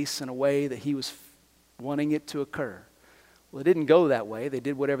pace in a way that he was wanting it to occur. Well, it didn't go that way. They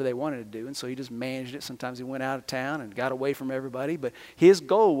did whatever they wanted to do, and so he just managed it. Sometimes he went out of town and got away from everybody, but his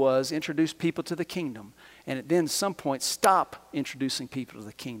goal was introduce people to the kingdom, and then at some point stop introducing people to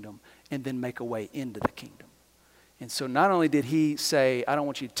the kingdom and then make a way into the kingdom. And so not only did he say, I don't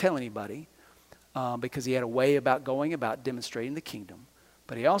want you to tell anybody, because he had a way about going about demonstrating the kingdom,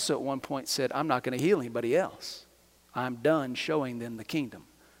 but he also at one point said, I'm not going to heal anybody else. I'm done showing them the kingdom.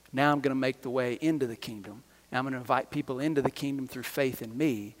 Now I'm going to make the way into the kingdom. And I'm going to invite people into the kingdom through faith in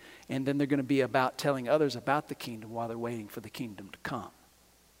me, and then they're going to be about telling others about the kingdom while they're waiting for the kingdom to come.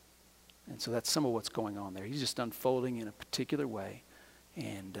 And so that's some of what's going on there. He's just unfolding in a particular way.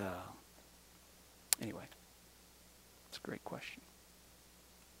 And anyway, it's a great question.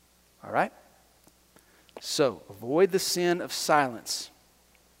 All right? So, avoid the sin of silence.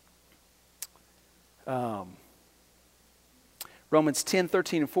 Romans 10,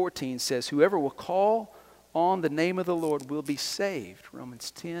 13, and 14 says, whoever will call on the name of the Lord will be saved. Romans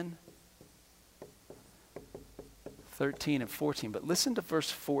 10, 13, and 14. But listen to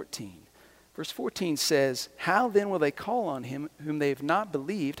verse 14. Verse 14 says, how then will they call on him whom they have not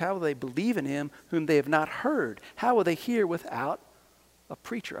believed? How will they believe in him whom they have not heard? How will they hear without a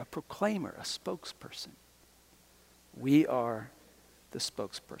preacher, a proclaimer, a spokesperson? We are the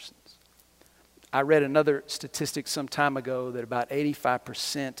spokespersons. I read another statistic some time ago that about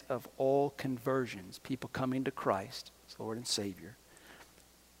 85% of all conversions, people coming to Christ as Lord and Savior,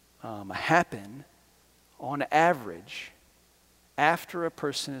 happen on average after a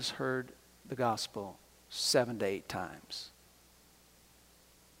person has heard the gospel 7 to 8 times.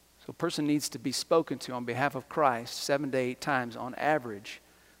 So a person needs to be spoken to on behalf of Christ 7 to 8 times on average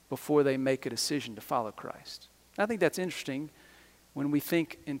before they make a decision to follow Christ. I think that's interesting when we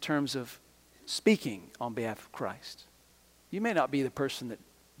think in terms of speaking on behalf of Christ. You may not be the person that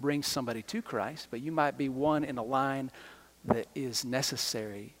brings somebody to Christ, but you might be one in a line that is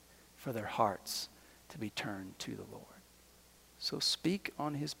necessary for their hearts to be turned to the Lord. So speak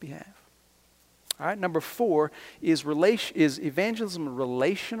on his behalf. All right, number 4, is evangelism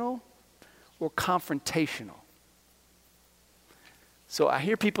relational or confrontational? So I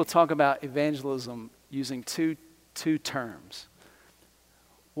hear people talk about evangelism using two terms.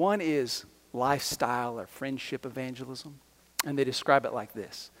 One is lifestyle or friendship evangelism, and they describe it like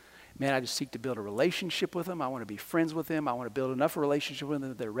this. Man, I just seek to build a relationship with them. I want to be friends with them. I want to build enough relationship with them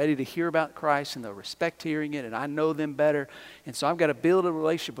that they're ready to hear about Christ and they'll respect hearing it, and I know them better. And so I've got to build a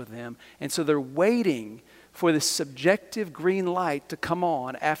relationship with them. And so they're waiting for this subjective green light to come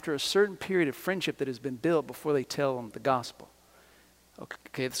on after a certain period of friendship that has been built before they tell them the gospel.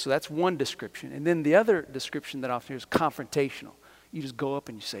 Okay, so that's one description. And then the other description that I often hear is confrontational. You just go up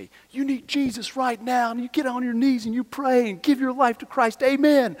and you say, you need Jesus right now. And you get on your knees and you pray and give your life to Christ.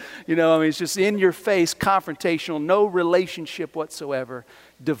 Amen. It's just in your face, confrontational, no relationship whatsoever,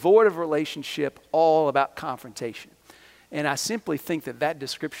 devoid of relationship, all about confrontation. And I simply think that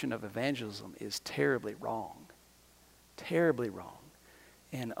description of evangelism is terribly wrong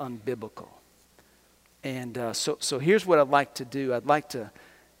and unbiblical. And so here's what I'd like to do. I'd like to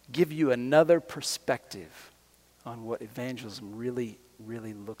give you another perspective on what evangelism really,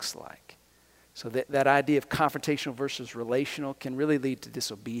 really looks like. So that idea of confrontational versus relational can really lead to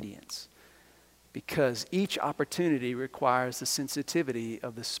disobedience, because each opportunity requires the sensitivity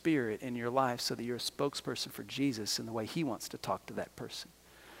of the Spirit in your life so that you're a spokesperson for Jesus in the way he wants to talk to that person.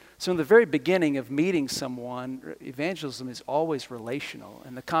 So in the very beginning of meeting someone, evangelism is always relational,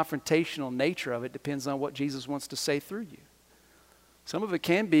 and the confrontational nature of it depends on what Jesus wants to say through you. Some of it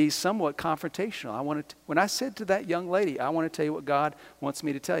can be somewhat confrontational. When I said to that young lady, I want to tell you what God wants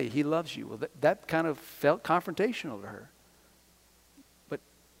me to tell you. He loves you. Well, that kind of felt confrontational to her. But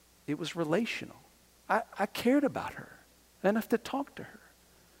it was relational. I cared about her enough to talk to her.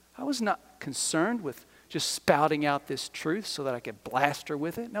 I was not concerned with just spouting out this truth so that I could blast her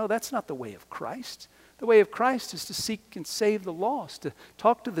with it. No, that's not the way of Christ. The way of Christ is to seek and save the lost, to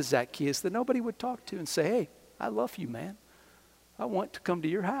talk to the Zacchaeus that nobody would talk to and say, hey, I love you, man. I want to come to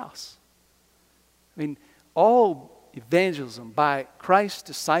your house. All evangelism by Christ's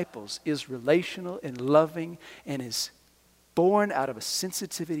disciples is relational and loving and is born out of a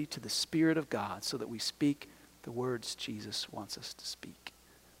sensitivity to the Spirit of God so that we speak the words Jesus wants us to speak.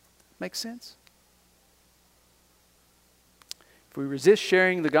 Make sense? If we resist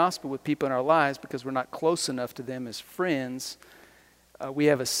sharing the gospel with people in our lives because we're not close enough to them as friends, we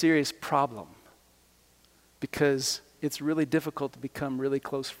have a serious problem, because it's really difficult to become really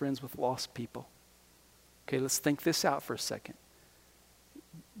close friends with lost people. Okay, let's think this out for a second.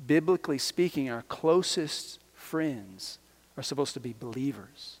 Biblically speaking, our closest friends are supposed to be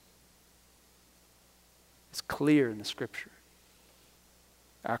believers. It's clear in the Scripture.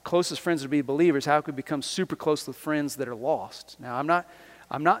 Our closest friends are to be believers. How could we become super close with friends that are lost? Now,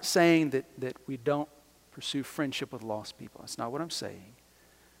 I'm not saying that we don't pursue friendship with lost people. That's not what I'm saying.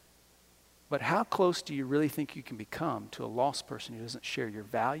 But how close do you really think you can become to a lost person who doesn't share your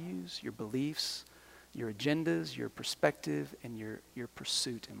values, your beliefs, your agendas, your perspective, and your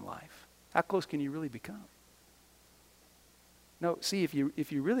pursuit in life? How close can you really become? No, see, if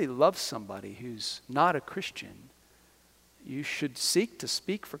you really love somebody who's not a Christian, you should seek to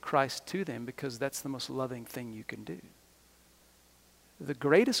speak for Christ to them, because that's the most loving thing you can do. The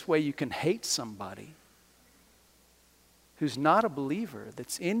greatest way you can hate somebody who's not a believer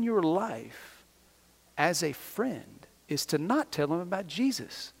that's in your life as a friend is to not tell them about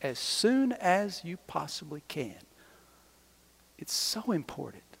Jesus as soon as you possibly can. It's so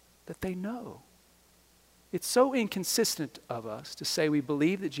important that they know. It's so inconsistent of us to say we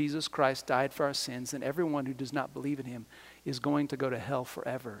believe that Jesus Christ died for our sins and everyone who does not believe in him is going to go to hell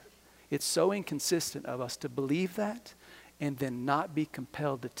forever. It's so inconsistent of us to believe that and then not be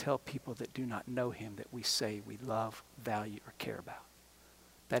compelled to tell people that do not know him that we say we love, value, or care about.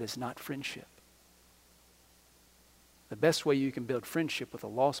 That is not friendship. The best way you can build friendship with a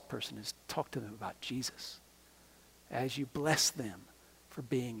lost person is talk to them about Jesus as you bless them for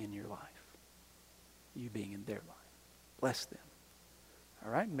being in your life. You being in their life. Bless them.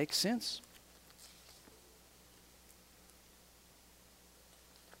 All right? Makes sense?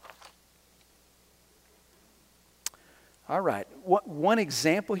 All right. One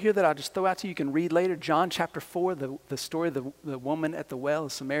example here that I'll just throw out to you, you can read later. John chapter 4, the story of the woman at the well, the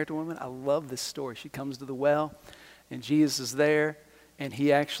Samaritan woman. I love this story. She comes to the well, and Jesus is there, and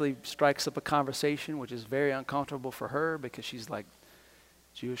he actually strikes up a conversation, which is very uncomfortable for her, because she's like,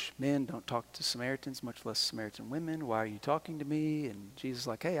 Jewish men don't talk to Samaritans, much less Samaritan women. Why are you talking to me? And Jesus is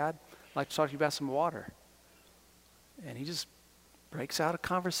like, hey, I'd like to talk to you about some water. And he just breaks out a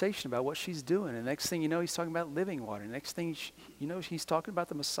conversation about what she's doing. And the next thing you know, he's talking about living water. And the next thing you know, he's talking about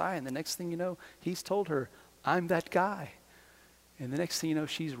the Messiah. And the next thing you know, he's told her, I'm that guy. And the next thing you know,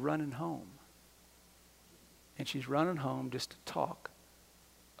 she's running home. And she's running home just to talk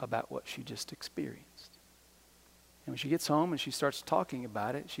about what she just experienced. And when she gets home and she starts talking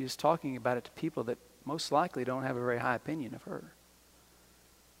about it, she is talking about it to people that most likely don't have a very high opinion of her.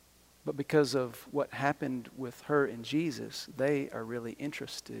 But because of what happened with her and Jesus, they are really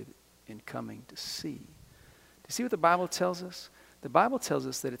interested in coming to see. Do you see what the Bible tells us? The Bible tells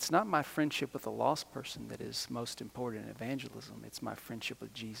us that it's not my friendship with a lost person that is most important in evangelism. It's my friendship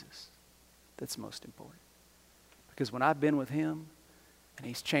with Jesus that's most important. Because when I've been with him and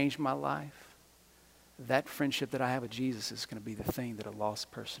he's changed my life, that friendship that I have with Jesus is going to be the thing that a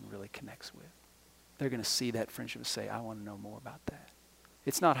lost person really connects with. They're going to see that friendship and say, I want to know more about that.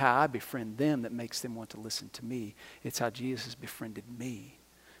 It's not how I befriend them that makes them want to listen to me. It's how Jesus has befriended me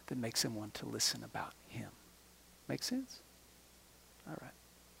that makes them want to listen about him. Make sense? All right.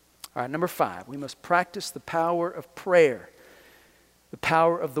 All right, number 5, we must practice the power of prayer, the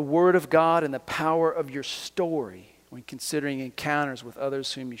power of the Word of God, and the power of your story when considering encounters with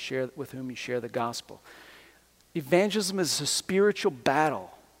others with whom you share the gospel. Evangelism is a spiritual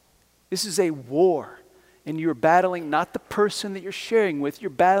battle. This is a war. And you're battling not the person that you're sharing with,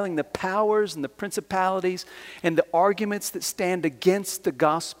 you're battling the powers and the principalities and the arguments that stand against the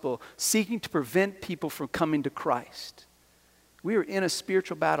gospel, seeking to prevent people from coming to Christ. We are in a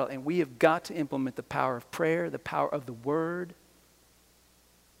spiritual battle, and we have got to implement the power of prayer, the power of the Word.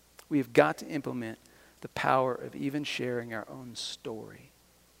 We have got to implement the power of even sharing our own story.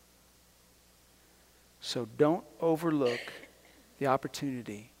 So don't overlook the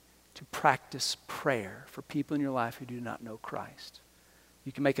opportunity to practice prayer for people in your life who do not know Christ.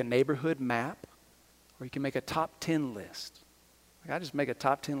 You can make a neighborhood map, or you can make a top 10 list. Like I just make a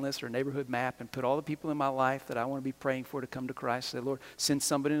top 10 list or a neighborhood map and put all the people in my life that I want to be praying for to come to Christ. Say, Lord, send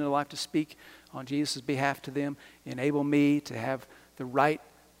somebody in their life to speak on Jesus' behalf to them. Enable me to have the right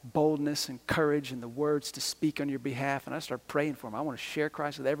boldness and courage and the words to speak on your behalf. And I start praying for them. I want to share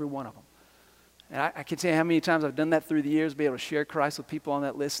Christ with every one of them. And I can tell you how many times I've done that through the years, be able to share Christ with people on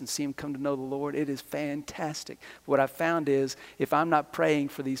that list and see them come to know the Lord. It is fantastic. What I've found is if I'm not praying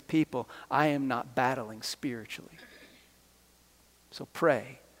for these people, I am not battling spiritually. So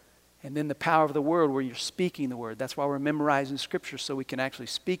pray. And then the power of the Word where you're speaking the Word. That's why we're memorizing Scripture, so we can actually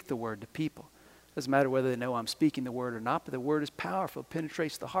speak the Word to people. Doesn't matter whether they know I'm speaking the Word or not, but the Word is powerful. It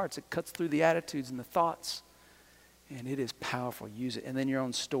penetrates the hearts. It cuts through the attitudes and the thoughts. And it is powerful. Use it. And then your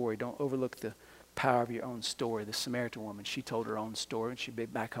own story. Don't overlook the power of your own story. The Samaritan woman, she told her own story, and she'd be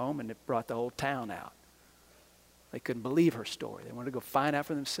back home, and it brought the whole town out. They couldn't believe her story. They wanted to go find out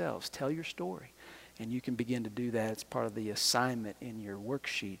for themselves. Tell your story. And you can begin to do that. It's part of the assignment in your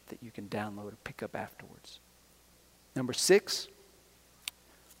worksheet that you can download or pick up afterwards. Number 6,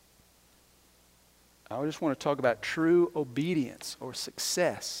 I just want to talk about true obedience or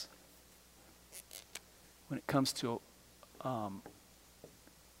success when it comes to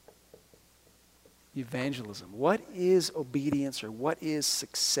evangelism. What is obedience, or what is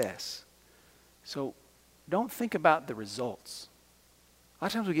success? So don't think about the results. A lot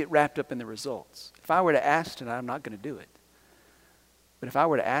of times we get wrapped up in the results. If I were to ask tonight, I'm not going to do it. But if I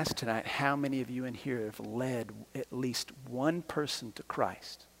were to ask tonight, how many of you in here have led at least one person to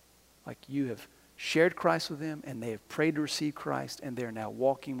Christ? Like you have shared Christ with them, and they have prayed to receive Christ, and they're now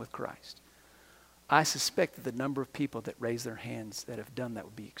walking with Christ. I suspect that the number of people that raise their hands that have done that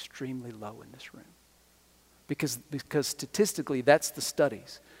would be extremely low in this room. Because statistically, that's the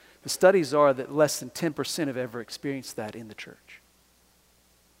studies. The studies are that less than 10% have ever experienced that in the church.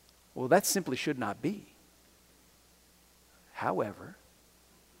 Well, that simply should not be. However,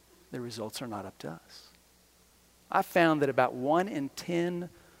 the results are not up to us. I found that about 1 in 10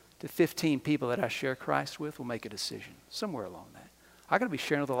 to 15 people that I share Christ with will make a decision somewhere along that. I got to be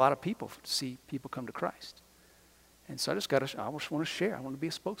sharing with a lot of people to see people come to Christ. And so I just want to share. I want to be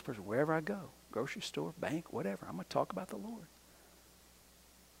a spokesperson wherever I go. Grocery store, bank, whatever. I'm going to talk about the Lord.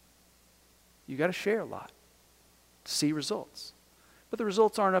 You got to share a lot to see results. But the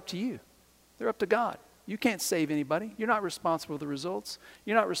results aren't up to you. They're up to God. You can't save anybody. You're not responsible for the results.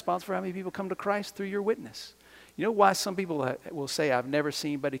 You're not responsible for how many people come to Christ through your witness. You know why some people will say, I've never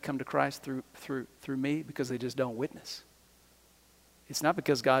seen anybody come to Christ through me? Because they just don't witness. It's not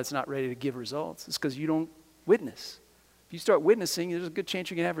because God's not ready to give results. It's because you don't witness. If you start witnessing, there's a good chance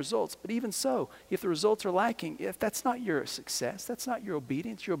you're going to have results. But even so, if the results are lacking, if that's not your success, that's not your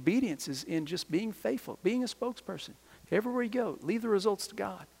obedience is in just being faithful, being a spokesperson. Everywhere you go, leave the results to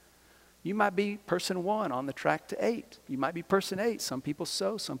God. You might be person 1 on the track to 8. You might be person 8. Some people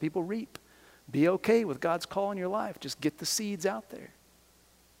sow, some people reap. Be okay with God's call in your life. Just get the seeds out there.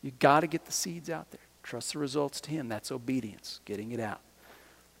 You got to get the seeds out there. Trust the results to Him. That's obedience, getting it out.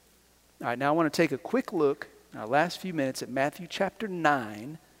 All right, now I want to take a quick look in our last few minutes at Matthew chapter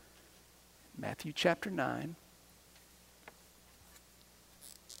 9. Matthew chapter 9,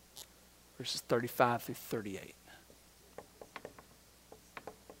 verses 35 through 38.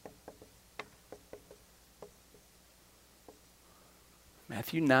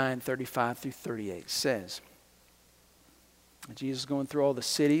 Matthew 9, 35 through 38 says, Jesus is going through all the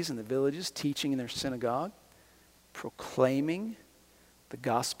cities and the villages, teaching in their synagogue, proclaiming the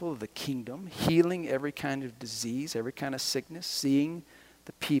gospel of the kingdom, healing every kind of disease, every kind of sickness, seeing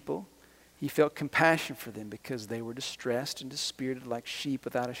the people. He felt compassion for them because they were distressed and dispirited like sheep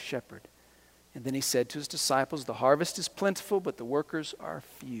without a shepherd. And then he said to his disciples, the harvest is plentiful, but the workers are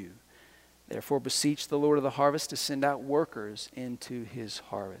few. Therefore beseech the Lord of the harvest to send out workers into his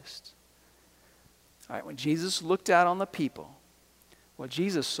harvest. All right, when Jesus looked out on the people, what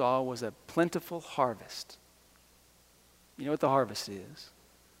Jesus saw was a plentiful harvest. You know what the harvest is?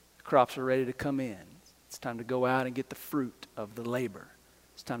 The crops are ready to come in. It's time to go out and get the fruit of the labor.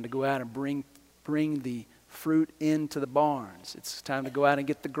 It's time to go out and bring the fruit into the barns. It's time to go out and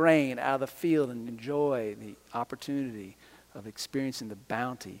get the grain out of the field and enjoy the opportunity of experiencing the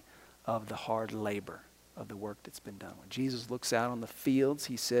bounty of the hard labor of the work that's been done. When Jesus looks out on the fields,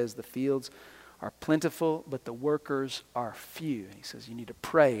 he says the fields are plentiful, but the workers are few. And he says you need to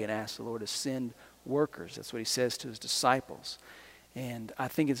pray and ask the Lord to send workers. That's what he says to his disciples. And I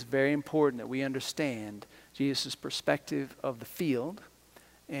think it's very important that we understand Jesus' perspective of the field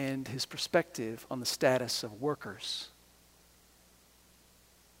and his perspective on the status of workers.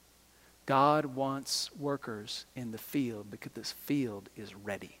 God wants workers in the field because this field is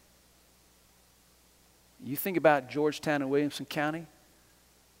ready. You think about Georgetown and Williamson County,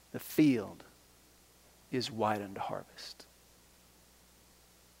 the field is white unto harvest.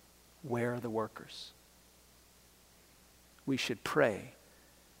 Where are the workers? We should pray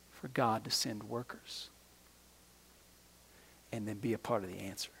for God to send workers and then be a part of the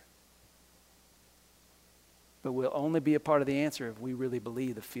answer. But we'll only be a part of the answer if we really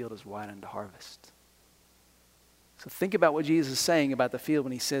believe the field is white unto harvest. So think about what Jesus is saying about the field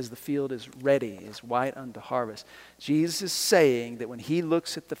when he says the field is ready, is white unto harvest. Jesus is saying that when he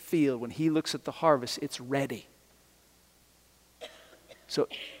looks at the field, when he looks at the harvest, it's ready. So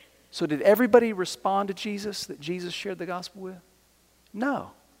did everybody respond to Jesus that Jesus shared the gospel with?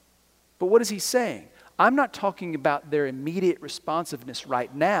 No. But what is he saying? I'm not talking about their immediate responsiveness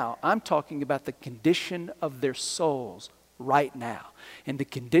right now. I'm talking about the condition of their souls right now. And the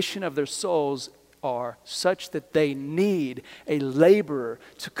condition of their souls are such that they need a laborer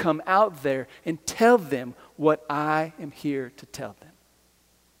to come out there and tell them what I am here to tell them.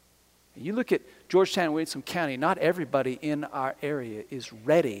 You look at Georgetown and Williamson County, not everybody in our area is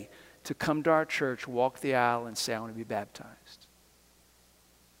ready to come to our church, walk the aisle, and say, I want to be baptized.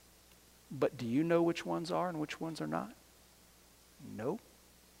 But do you know which ones are and which ones are not? Nope,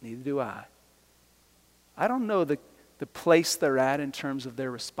 neither do I. I don't know the place they're at in terms of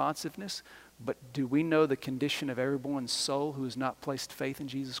their responsiveness, but do we know the condition of everyone's soul who has not placed faith in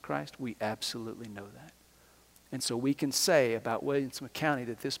Jesus Christ? We absolutely know that. And so we can say about Williamson County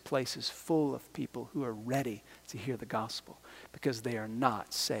that this place is full of people who are ready to hear the gospel because they are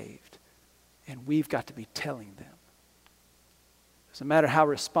not saved. And we've got to be telling them. Doesn't matter how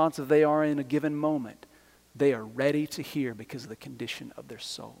responsive they are in a given moment, they are ready to hear because of the condition of their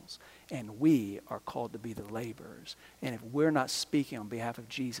souls. And we are called to be the laborers. And if we're not speaking on behalf of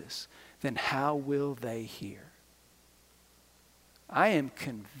Jesus, then how will they hear? I am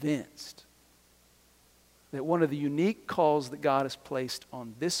convinced that one of the unique calls that God has placed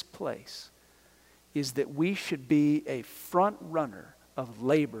on this place is that we should be a front runner of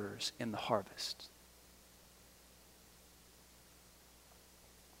laborers in the harvest.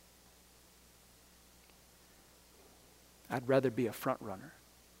 I'd rather be a front runner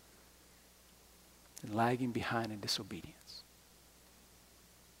than lagging behind in disobedience.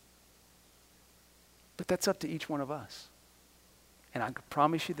 But that's up to each one of us. And I can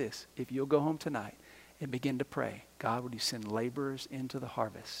promise you this, if you'll go home tonight and begin to pray, God, would you send laborers into the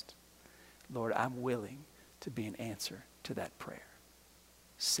harvest? Lord, I'm willing to be an answer to that prayer.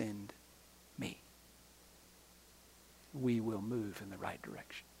 Send me. We will move in the right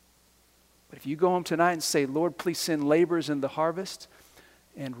direction. But if you go home tonight and say, Lord, please send laborers in the harvest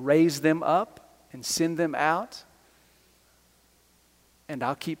and raise them up and send them out, and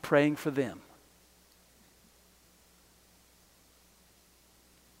I'll keep praying for them.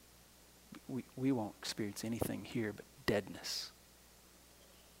 We won't experience anything here but deadness.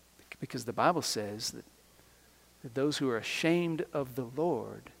 Because the Bible says that those who are ashamed of the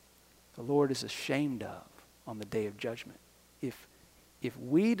Lord is ashamed of on the day of judgment. If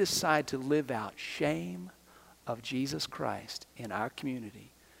we decide to live out shame of Jesus Christ in our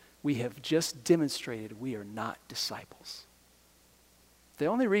community, we have just demonstrated we are not disciples. The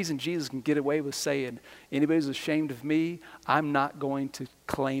only reason Jesus can get away with saying, anybody who's ashamed of me, I'm not going to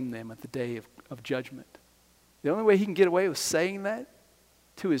claim them at the day of judgment. The only way he can get away with saying that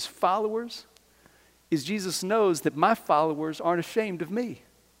to his followers is Jesus knows that my followers aren't ashamed of me.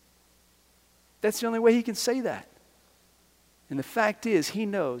 That's the only way he can say that. And the fact is, he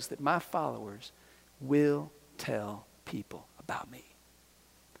knows that my followers will tell people about me.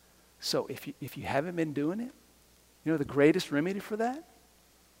 So if you haven't been doing it, you know the greatest remedy for that?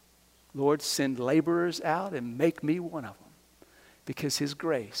 Lord, send laborers out and make me one of them, because his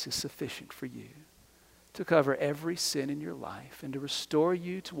grace is sufficient for you to cover every sin in your life and to restore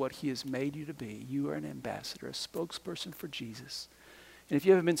you to what he has made you to be. You are an ambassador, a spokesperson for Jesus. And if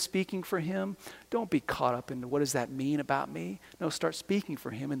you haven't been speaking for him, don't be caught up in what does that mean about me? No, start speaking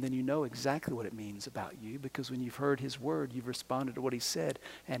for him, and then you know exactly what it means about you, because when you've heard his word, you've responded to what he said,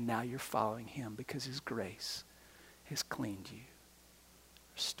 and now you're following him because his grace has cleaned you,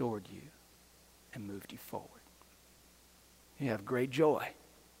 restored you, and moved you forward. You have great joy.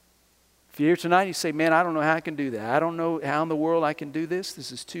 If you're here tonight and you say, man, I don't know how I can do that. I don't know how in the world I can do this.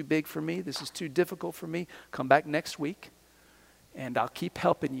 This is too big for me. This is too difficult for me. Come back next week, and I'll keep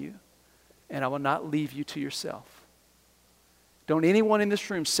helping you, and I will not leave you to yourself. Don't anyone in this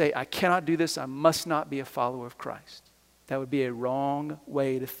room say, I cannot do this. I must not be a follower of Christ. That would be a wrong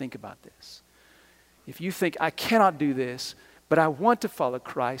way to think about this. If you think, I cannot do this, but I want to follow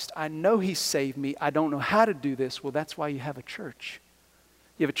Christ, I know he saved me, I don't know how to do this, well, that's why you have a church.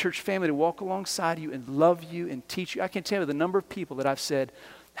 You have a church family to walk alongside you and love you and teach you. I can't tell you the number of people that I've said,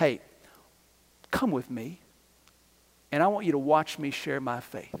 hey, come with me, and I want you to watch me share my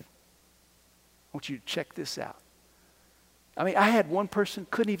faith. I want you to check this out. I mean, I had one person,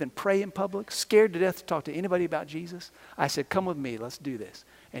 couldn't even pray in public, scared to death to talk to anybody about Jesus. I said, come with me, let's do this.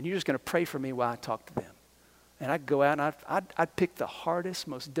 And you're just going to pray for me while I talk to them. And I'd go out and I'd pick the hardest,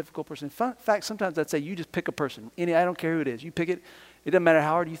 most difficult person. In fact, sometimes I'd say, you just pick a person. I don't care who it is. You pick it. It doesn't matter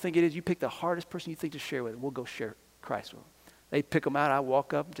how hard you think it is. You pick the hardest person you think to share with. We'll go share Christ with them. They pick them out. I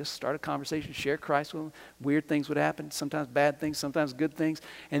walk up, just start a conversation, share Christ with them. Weird things would happen, sometimes bad things, sometimes good things.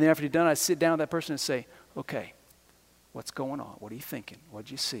 And then after you're done, I'd sit down with that person and say, okay, what's going on? What are you thinking?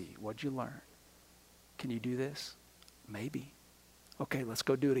 What'd you see? What'd you learn? Can you do this? Maybe. Okay, let's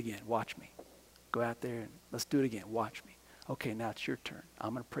go do it again. Watch me. Go out there and let's do it again. Watch me. Okay, now it's your turn.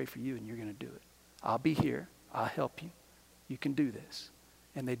 I'm going to pray for you and you're going to do it. I'll be here. I'll help you. You can do this.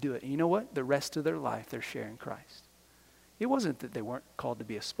 And they do it. And you know what? The rest of their life, they're sharing Christ. It wasn't that they weren't called to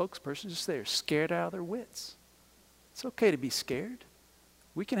be a spokesperson. Just they're scared out of their wits. It's okay to be scared.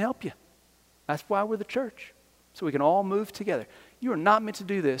 We can help you. That's why we're the church. So we can all move together. You are not meant to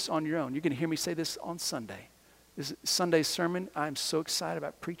do this on your own. You're going to hear me say this on Sunday. This Sunday's sermon, I'm so excited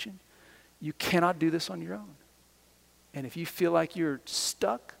about preaching. You cannot do this on your own. And if you feel like you're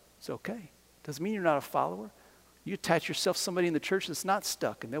stuck, it's okay. Doesn't mean you're not a follower. You attach yourself to somebody in the church that's not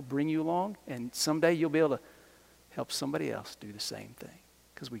stuck, and they'll bring you along, and someday you'll be able to help somebody else do the same thing.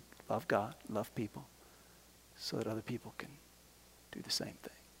 Because we love God, love people, so that other people can do the same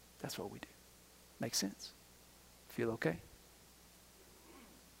thing. That's what we do. Make sense? Feel okay?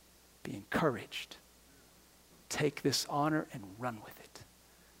 Be encouraged. Take this honor and run with it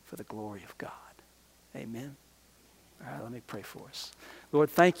for the glory of God. Amen. All right, let me pray for us. Lord,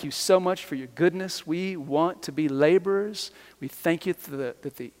 thank you so much for your goodness. We want to be laborers. We thank you that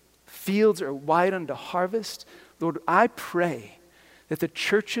the fields are white unto harvest. Lord, I pray that the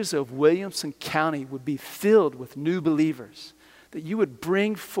churches of Williamson County would be filled with new believers, that you would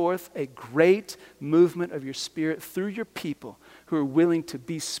bring forth a great movement of your Spirit through your people who are willing to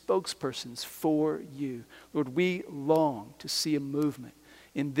be spokespersons for you. Lord, we long to see a movement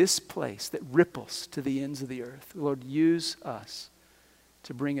in this place that ripples to the ends of the earth. Lord, use us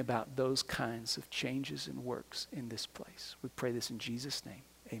to bring about those kinds of changes and works in this place. We pray this in Jesus' name.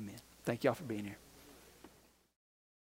 Amen. Thank y'all for being here.